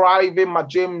gym's thriving. My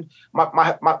gym's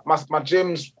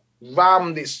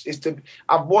rammed.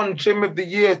 I've won Gym of the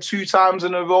Year 2 times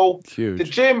in a row. Huge. The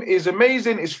gym is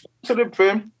amazing. It's full to the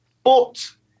brim.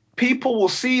 But people will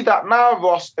see that now,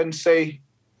 Ross, and say,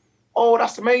 oh,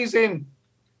 that's amazing.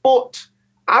 But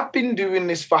I've been doing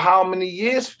this for how many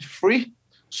years for free?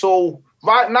 So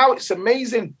right now it's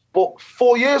amazing. But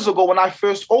 4 years ago when I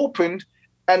first opened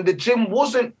and the gym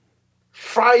wasn't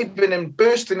thriving and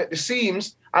bursting at the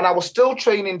seams, and I was still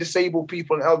training disabled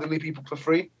people and elderly people for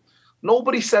free,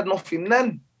 nobody said nothing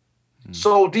then.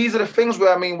 So these are the things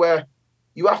where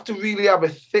you have to really have a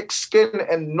thick skin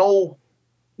and know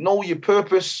your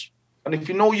purpose. And if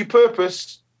you know your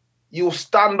purpose, you'll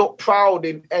stand up proud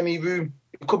in any room.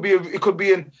 It could be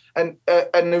an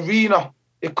arena.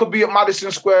 It could be at Madison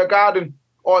Square Garden,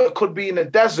 or it could be in the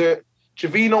desert.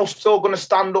 Jovino's still going to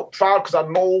stand up proud because I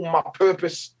know my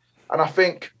purpose. And I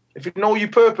think if you know your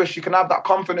purpose, you can have that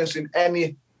confidence in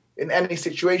any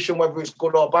situation, whether it's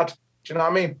good or bad. Do you know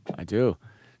what I mean? I do.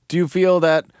 Do you feel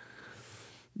that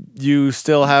you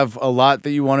still have a lot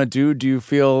that you want to do? Do you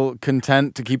feel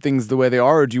content to keep things the way they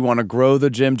are, or do you want to grow the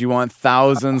gym? Do you want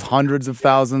thousands, hundreds of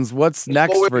thousands? What's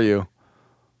next for you?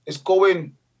 It's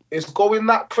going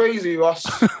that crazy, Ross.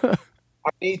 I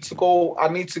need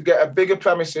to get a bigger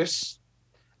premises,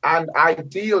 and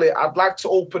ideally I'd like to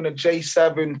open a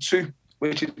J7 too,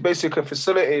 which is basically a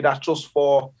facility that's just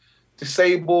for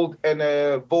disabled and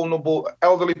vulnerable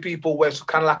elderly people, where it's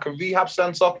kind of like a rehab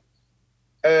center.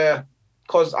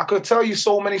 because I could tell you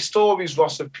so many stories,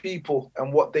 Ross, of people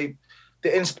and what the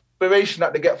inspiration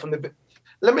that they get from the.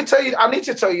 Let me tell you, I need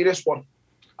to tell you this one.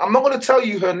 I'm not going to tell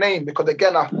you her name because,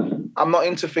 again, I'm not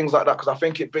into things like that because I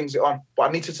think it brings it on. But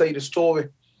I need to tell you the story.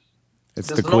 It's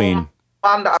the Queen.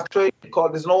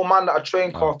 There's an old man that I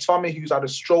trained called Tommy who's had a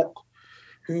stroke,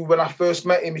 who, when I first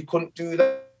met him, he couldn't do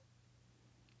that.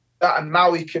 And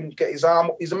now he can get his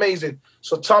arm up. He's amazing.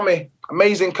 So Tommy,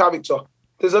 amazing character.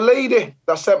 There's a lady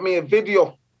that sent me a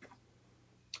video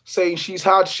saying she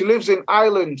lives in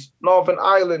Ireland, Northern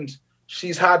Ireland.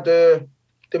 She's had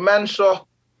dementia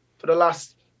for the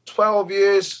last 12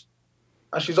 years.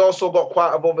 And she's also got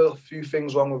quite a few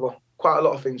things wrong with her. Quite a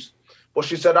lot of things. But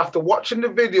she said after watching the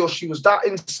video, she was that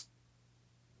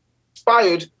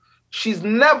inspired. She's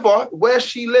never, where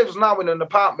she lives now in an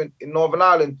apartment in Northern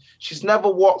Ireland, she's never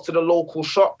walked to the local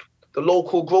shop, the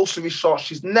local grocery shop.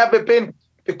 She's never been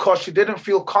because she didn't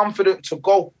feel confident to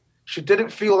go. She didn't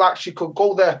feel like she could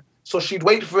go there. So she'd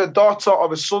wait for her daughter or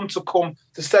her son to come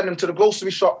to send him to the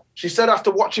grocery shop. She said after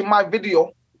watching my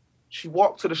video, she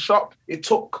walked to the shop. It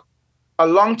took a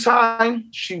long time.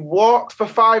 She walked for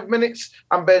 5 minutes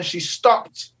and then she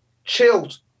stopped,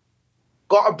 chilled,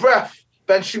 got a breath.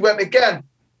 Then she went again.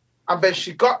 And then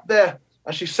she got there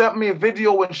and she sent me a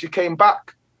video when she came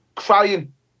back,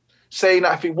 crying, saying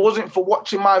that if it wasn't for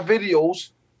watching my videos,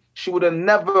 she would have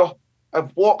never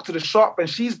have walked to the shop. And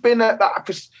she's been at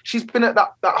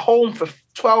that home for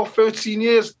 12, 13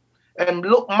 years. And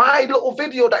look, my little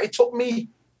video that it took me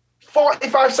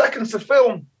 45 seconds to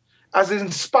film has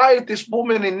inspired this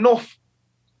woman enough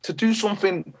to do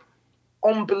something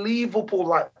unbelievable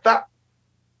like that.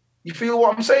 You feel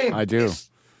what I'm saying? I do.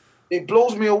 It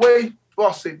blows me away,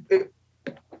 Ross.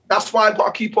 That's why I've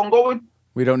got to keep on going.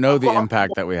 We don't know the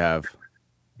impact that we have.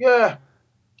 Yeah.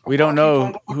 We don't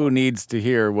know who needs to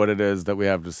hear what it is that we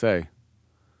have to say.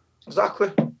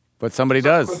 Exactly. But somebody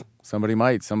does. Somebody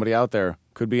might. Somebody out there.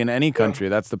 Could be in any country.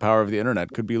 That's the power of the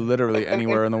internet. Could be literally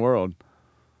anywhere in the world.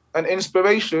 And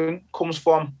inspiration comes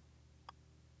from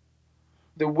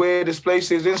the weirdest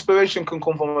places. Inspiration can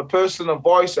come from a person, a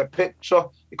voice, a picture.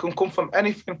 It can come from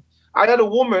anything. I had a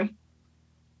woman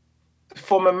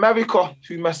from America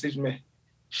who messaged me.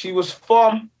 She was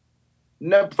from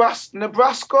Nebraska.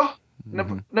 Nebraska.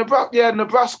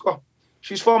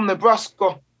 She's from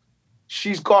Nebraska.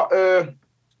 She's got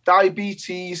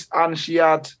diabetes and she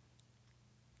had,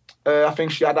 I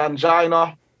think she had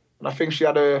angina, and I think she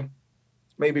had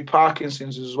maybe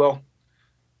Parkinson's as well.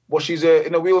 But she's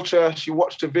in a wheelchair. She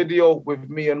watched a video with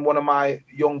me and one of my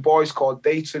young boys called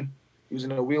Dayton, who's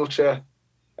in a wheelchair.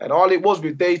 And all it was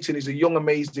with Dayton is a young,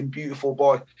 amazing, beautiful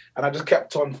boy. And I just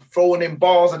kept on throwing him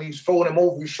balls and he's throwing him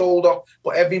over his shoulder.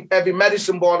 But every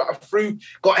medicine ball that I threw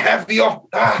got heavier.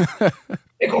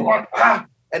 It got on.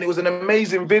 And it was an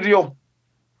amazing video.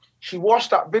 She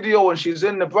watched that video and she's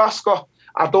in Nebraska.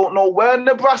 I don't know where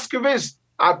Nebraska is.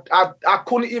 I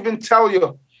couldn't even tell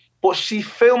you. But she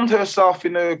filmed herself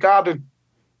in her garden,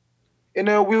 in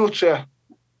her wheelchair,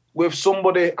 with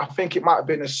somebody, I think it might have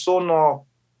been a son or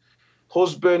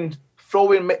husband,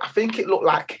 throwing, I think it looked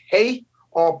like hay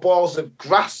or balls of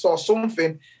grass or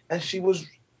something. And she was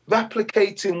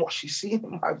replicating what she's seen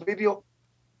in my video.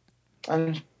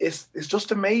 And it's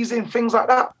just amazing, things like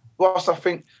that. Whilst I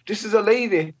think this is a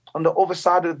lady on the other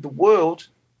side of the world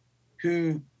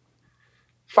who,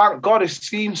 thank God, has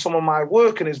seen some of my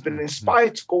work and has been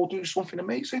inspired to go do something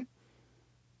amazing.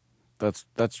 That's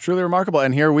truly remarkable.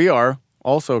 And here we are,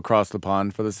 also across the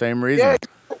pond for the same reason. Yeah.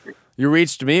 You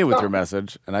reached me with your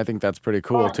message, and I think that's pretty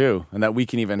cool, too. And that we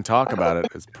can even talk about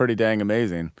it is pretty dang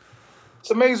amazing.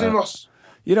 It's amazing, Ross.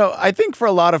 You know, I think for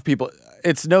a lot of people,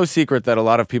 it's no secret that a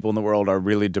lot of people in the world are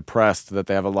really depressed, that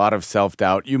they have a lot of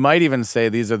self-doubt. You might even say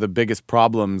these are the biggest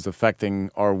problems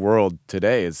affecting our world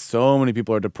today, is so many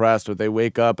people are depressed, or they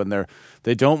wake up and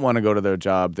they don't want to go to their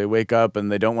job. They wake up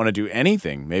and they don't want to do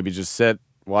anything, maybe just sit,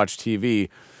 watch TV.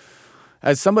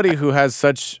 As somebody who has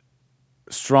such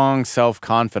strong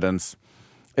self-confidence,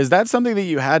 is that something that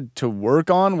you had to work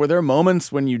on? Were there moments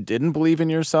when you didn't believe in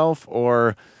yourself,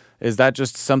 or is that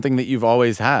just something that you've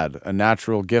always had, a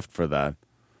natural gift for that?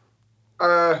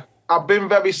 I've been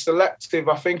very selective.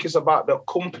 I think it's about the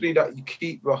company that you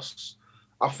keep, Ross.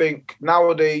 I think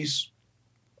nowadays,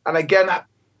 and again,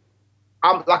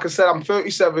 I'm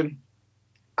 37,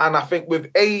 and I think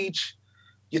with age,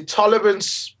 your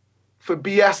tolerance for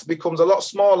BS becomes a lot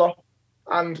smaller.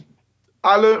 And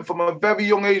I learned from a very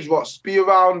young age, Ross, be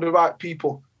around the right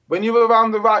people. When you're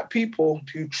around the right people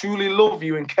who truly love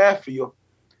you and care for you,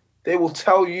 they will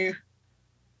tell you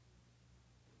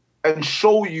and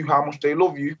show you how much they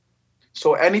love you.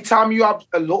 So anytime you have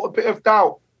a little bit of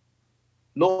doubt,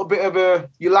 little bit of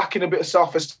you're lacking a bit of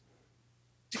self-esteem.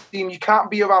 You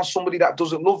can't be around somebody that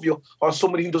doesn't love you or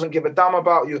somebody who doesn't give a damn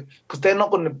about you, because they're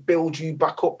not going to build you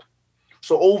back up.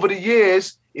 So over the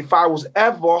years, if I was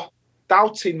ever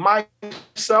doubting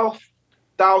myself,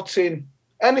 doubting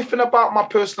anything about my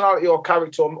personality or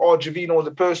character or Jovino as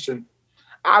a person,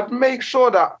 I'd make sure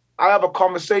that I have a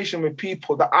conversation with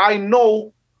people that I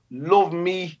know love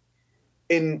me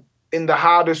in the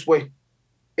hardest way,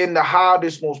 in the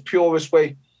hardest, most purest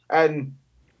way. And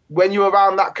when you're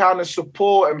around that kind of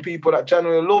support and people that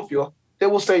genuinely love you, they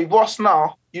will say, Ross,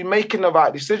 now you're making the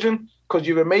right decision because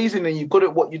you're amazing and you're good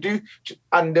at what you do,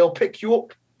 and they'll pick you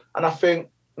up. And I think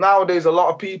nowadays a lot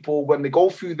of people, when they go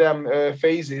through them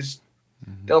phases,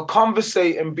 they'll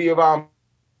conversate and be around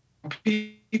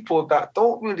people that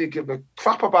don't really give a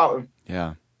crap about them.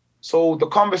 Yeah. So the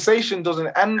conversation doesn't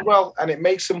end well, and it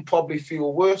makes them probably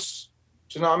feel worse.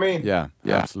 Do you know what I mean? Yeah,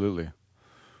 absolutely.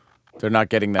 They're not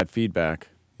getting that feedback.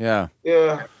 Yeah.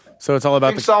 Yeah. So it's all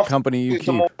about the company you keep.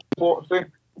 The most important thing.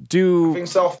 I think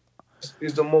self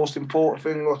is the most important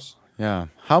thing, Russ. Yeah.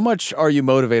 How much are you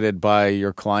motivated by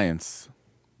your clients?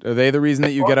 Are they the reason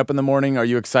that you get up in the morning? Are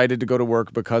you excited to go to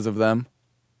work because of them?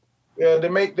 Yeah, they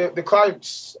make the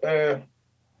clients.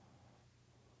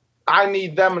 I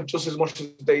need them just as much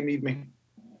as they need me.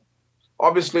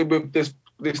 Obviously, with this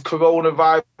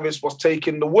coronavirus was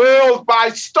taking the world by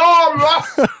storm,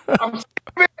 Ross.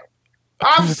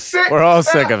 I'm sick. We're all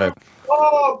sick of it.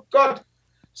 Oh God!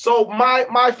 So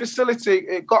my facility,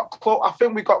 it got closed. I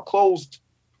think we got closed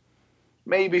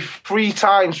maybe 3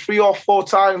 or 4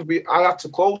 times. I had to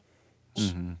close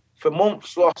for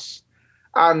months, Ross,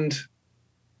 and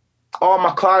all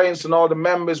my clients and all the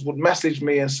members would message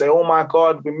me and say, "Oh my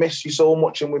God, we miss you so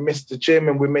much, and we miss the gym,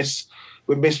 and we miss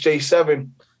J7."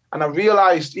 And I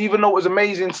realized, even though it was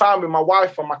amazing time with my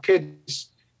wife and my kids,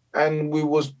 and we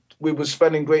was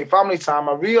spending great family time,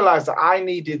 I realized that I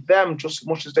needed them just as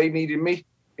much as they needed me.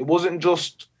 It wasn't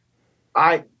just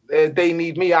they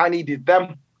need me, I needed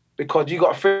them. Because you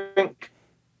got to think,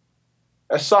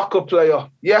 a soccer player,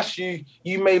 yes, you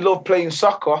may love playing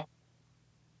soccer,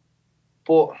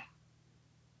 but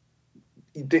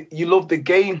you love the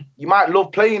game. You might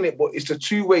love playing it, but it's a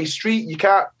 2-way street. You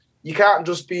can't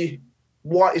just be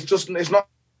one. It's not.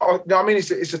 You know what I mean?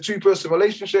 It's a 2-person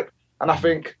relationship, and I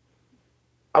think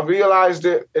I realized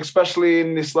it, especially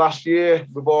in this last year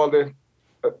with all the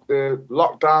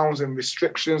lockdowns and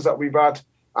restrictions that we've had.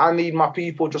 I need my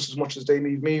people just as much as they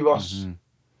need me, Ross. Mm-hmm.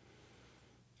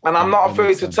 And I'm not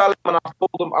afraid to tell them. And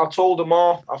I've told them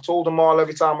all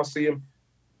every time I see them.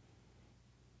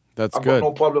 That's I've good. got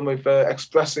no problem with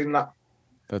expressing that.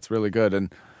 That's really good.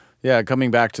 And yeah,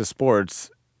 coming back to sports,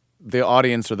 the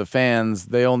audience or the fans,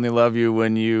 they only love you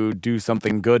when you do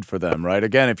something good for them, right?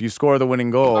 Again, if you score the winning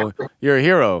goal, you're a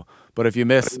hero. But if you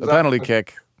miss a penalty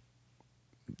kick,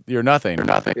 you're nothing.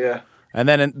 Yeah. And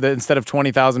then instead of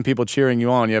 20,000 people cheering you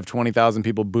on, you have 20,000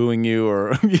 people booing you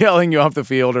or yelling you off the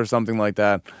field or something like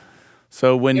that.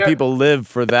 So when people live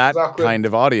for that kind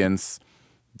of audience,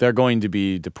 they're going to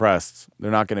be depressed. They're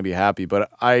not going to be happy.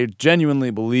 But I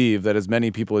genuinely believe that as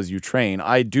many people as you train,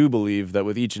 I do believe that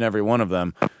with each and every one of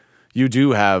them, you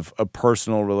do have a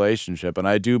personal relationship. And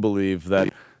I do believe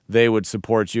that they would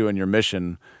support you and your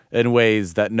mission in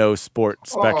ways that no sport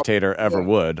spectator ever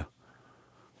would.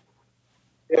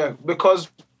 Yeah, because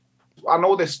I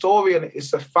know their story and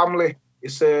it's a family.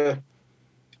 It's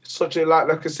such a,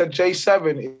 like I said,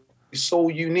 J7 is so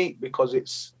unique because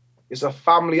it's a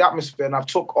family atmosphere, and I've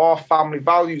took our family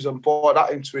values and brought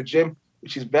that into a gym,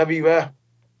 which is very rare.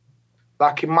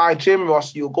 Like in my gym,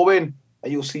 Ross, you'll go in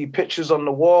and you'll see pictures on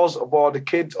the walls of all the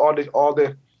kids, all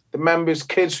the members'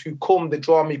 kids who come. They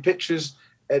draw me pictures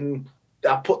and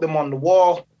I put them on the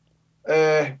wall.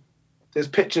 There's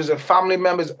pictures of family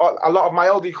members. A lot of my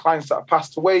elderly clients that have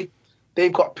passed away,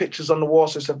 they've got pictures on the wall.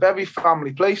 So it's a very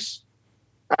family place.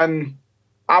 And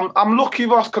I'm lucky,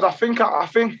 Ross, because I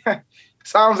think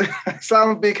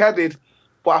sounds big-headed,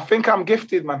 but I think I'm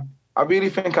gifted, man. I really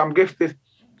think I'm gifted.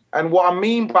 And what I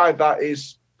mean by that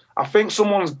is, I think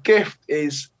someone's gift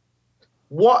is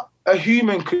what a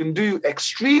human can do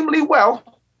extremely well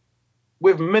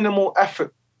with minimal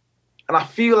effort. And I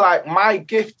feel like my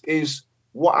gift is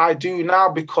what I do now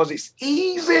because it's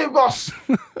easy, Ross.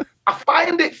 I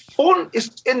find it fun.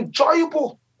 It's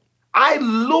enjoyable. I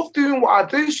love doing what I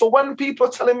do. So when people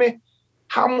are telling me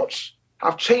how much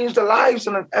I've changed their lives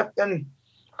and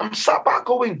I'm sat back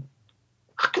going,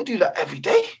 I can do that every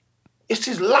day. This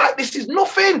is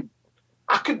nothing.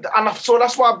 So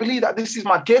that's why I believe that this is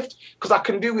my gift, because I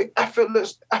can do it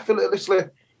effortlessly.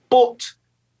 But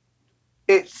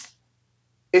it's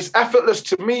it's effortless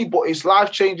to me, but it's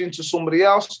life-changing to somebody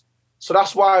else. So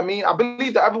that's why I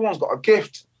believe that everyone's got a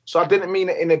gift. So I didn't mean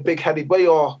it in a big-headed way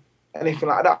or anything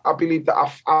like that. I believe that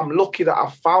I'm lucky that I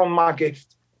found my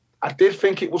gift. I did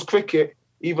think it was cricket,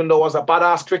 even though I was a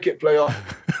badass cricket player.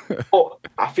 But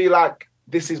I feel like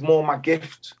this is more my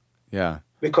gift. Yeah.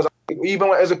 Because even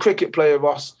as a cricket player,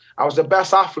 Ross, I was the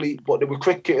best athlete, but there were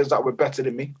cricketers that were better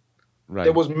than me.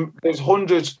 Right. There's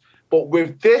hundreds, but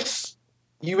with this,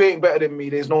 you ain't better than me.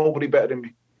 There's nobody better than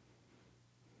me.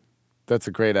 That's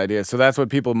a great idea. So that's what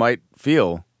people might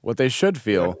feel, what they should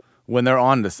feel when they're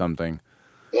on to something.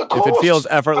 Yeah, if it feels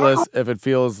effortless, if it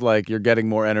feels like you're getting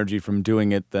more energy from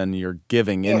doing it than you're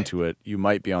giving into it, you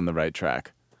might be on the right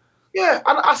track. Yeah,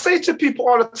 and I say to people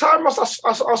all the time, I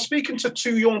was speaking to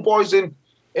two young boys in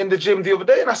the gym the other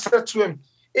day, and I said to him,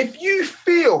 if you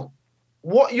feel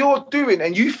what you're doing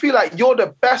and you feel like you're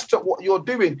the best at what you're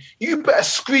doing, you better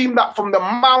scream that from the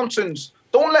mountains.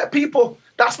 Don't let people,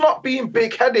 that's not being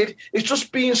big-headed, it's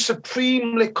just being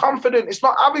supremely confident. It's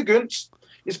not arrogance,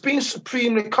 it's being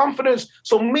supremely confident.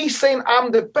 So me saying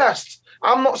I'm the best,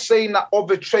 I'm not saying that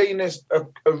other trainers are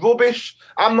rubbish.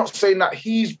 I'm not saying that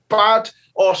he's bad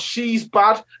or she's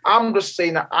bad. I'm just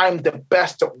saying that I'm the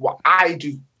best at what I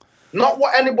do. Not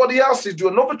what anybody else is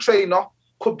doing. Another trainer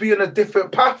could be on a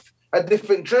different path, a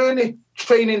different journey,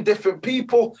 training different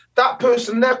people. That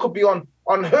person there could be on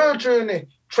her journey,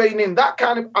 training that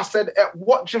kind of... I said, at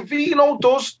what Javino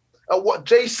does, at what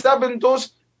J7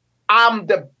 does, I'm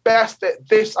the best at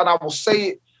this, and I will say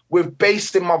it with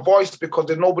bass in my voice because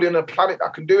there's nobody on the planet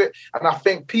that can do it. And I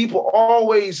think people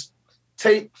always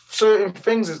take certain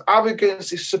things as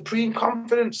arrogance, is supreme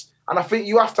confidence. And I think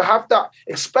you have to have that,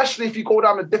 especially if you go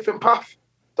down a different path.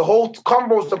 The whole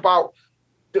convo is about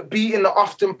beating the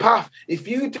often path. If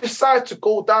you decide to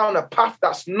go down a path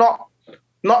that's not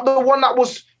the one that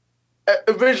was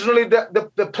originally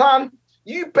the plan,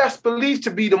 you best believe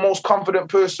to be the most confident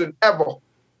person ever,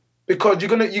 because you're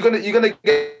gonna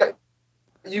get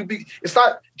it's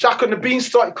like Jack on the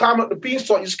beanstalk. You climb up the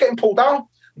beanstalk, you're just getting pulled down.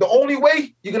 The only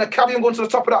way you're going to carry on going to the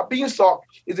top of that beanstalk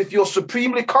is if you're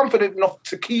supremely confident enough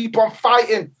to keep on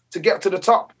fighting to get to the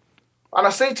top. And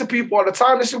I say to people all the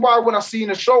time, this is why when I seen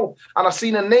a show and I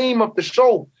seen the name of the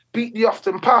show, Beat the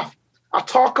Often Path, I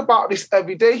talk about this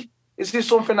every day. This is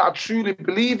something that I truly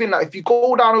believe in, that if you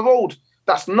go down a road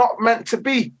that's not meant to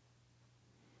be,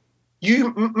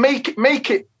 you make it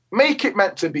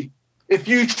meant to be. If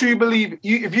you truly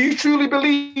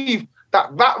believe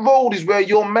that road is where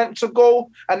you're meant to go,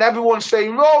 and everyone's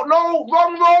saying, no,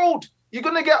 wrong road, you're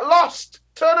going to get lost,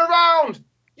 turn around.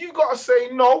 You got to say,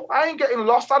 no, I ain't getting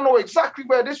lost. I know exactly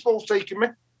where this road's taking me.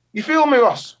 You feel me,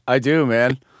 Ross? I do,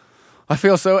 man. I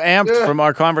feel so amped from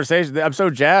our conversation. I'm so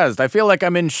jazzed. I feel like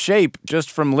I'm in shape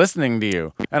just from listening to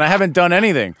you, and I haven't done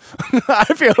anything. I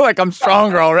feel like I'm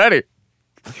stronger already.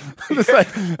 It's like,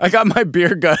 I got my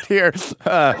beer gut here.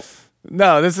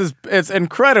 No, it's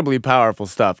incredibly powerful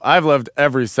stuff. I've loved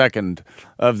every second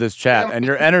of this chat, and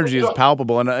your energy is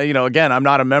palpable. And, again, I'm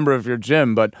not a member of your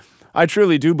gym, but I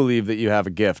truly do believe that you have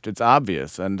a gift. It's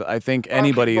obvious. And I think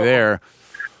anybody there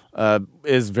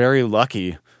is very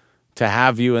lucky to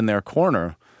have you in their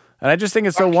corner. And I just think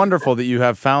it's so wonderful that you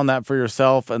have found that for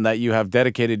yourself and that you have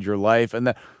dedicated your life. And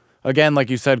that, again, like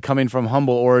you said, coming from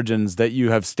humble origins, that you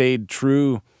have stayed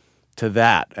true to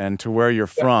that and to where you're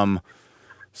from.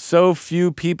 So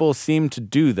few people seem to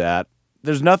do that.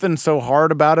 There's nothing so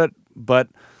hard about it, but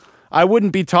I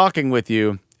wouldn't be talking with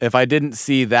you if I didn't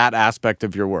see that aspect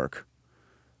of your work.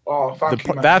 Oh, thank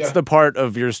you, man. That's the part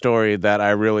of your story that I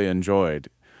really enjoyed.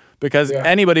 Because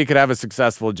anybody could have a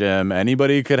successful gym.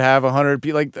 Anybody could have 100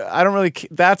 people.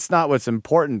 That's not what's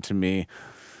important to me.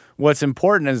 What's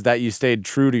important is that you stayed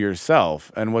true to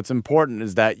yourself. And what's important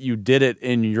is that you did it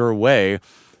in your way.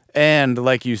 And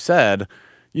like you said,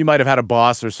 you might have had a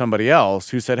boss or somebody else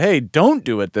who said, hey, don't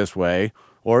do it this way.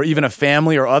 Or even a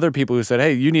family or other people who said,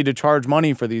 hey, you need to charge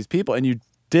money for these people. And you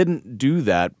didn't do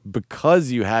that because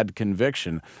you had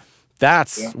conviction.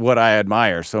 That's what I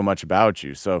admire so much about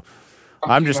you. So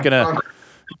I'm just going to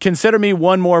consider me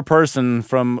one more person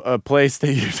from a place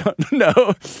that you don't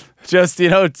know. Just,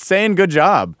 saying good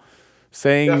job.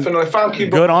 Saying definitely. Thank you,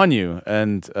 good on you.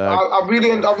 And I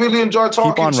really enjoy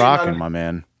talking to you. Keep on rocking, my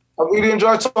man. I really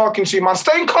enjoy talking to you, man.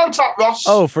 Stay in contact, Ross.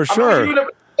 Oh, for sure.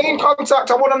 Stay in contact.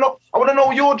 I want to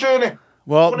know your journey.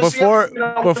 Well,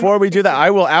 before we do that, I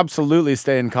will absolutely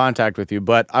stay in contact with you.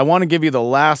 But I want to give you the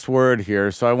last word here.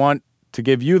 So I want to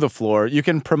give you the floor. You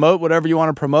can promote whatever you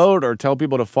want to promote, or tell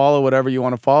people to follow whatever you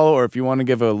want to follow. Or if you want to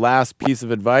give a last piece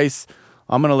of advice,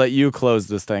 I'm going to let you close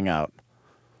this thing out.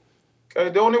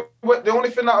 Okay. The only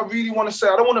thing that I really want to say,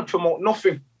 I don't want to promote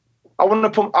nothing. I don't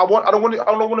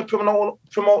want to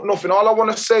promote nothing. All I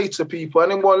want to say to people,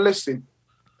 anyone listening,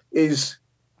 is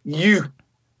you're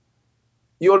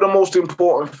the most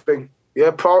important thing.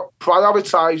 Yeah,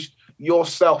 prioritize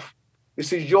yourself.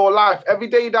 This is your life. Every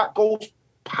day that goes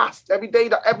past,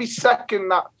 every second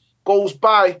that goes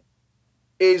by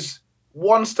is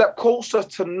one step closer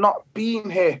to not being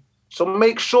here. So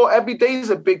make sure every day is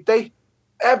a big day.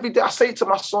 Every day, I say to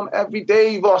my son, every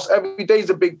day, Ross, every day is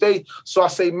a big day. So I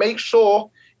say, make sure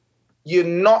you're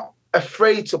not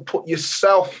afraid to put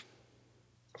yourself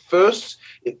first.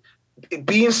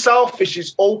 Being selfish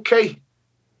is okay.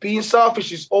 Being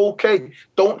selfish is okay.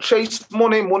 Don't chase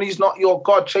money. Money's not your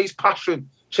God. Chase passion.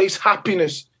 Chase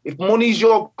happiness. If money's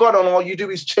your God and all you do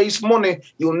is chase money,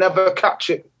 you'll never catch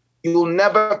it. You'll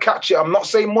never catch it. I'm not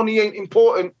saying money ain't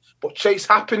important, but chase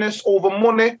happiness over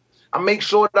money and make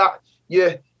sure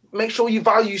you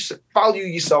value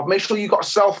yourself. Make sure you got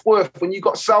self-worth. When you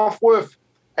got self-worth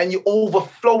and you're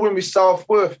overflowing with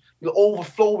self-worth, you'll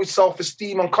overflow with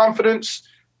self-esteem and confidence,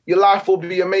 your life will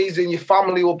be amazing. Your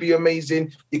family will be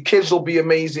amazing. Your kids will be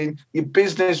amazing. Your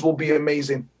business will be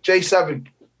amazing. J7.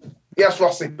 Yes,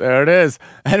 Rossi. There it is.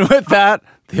 And with that,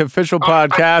 the official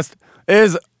podcast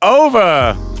is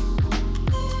over.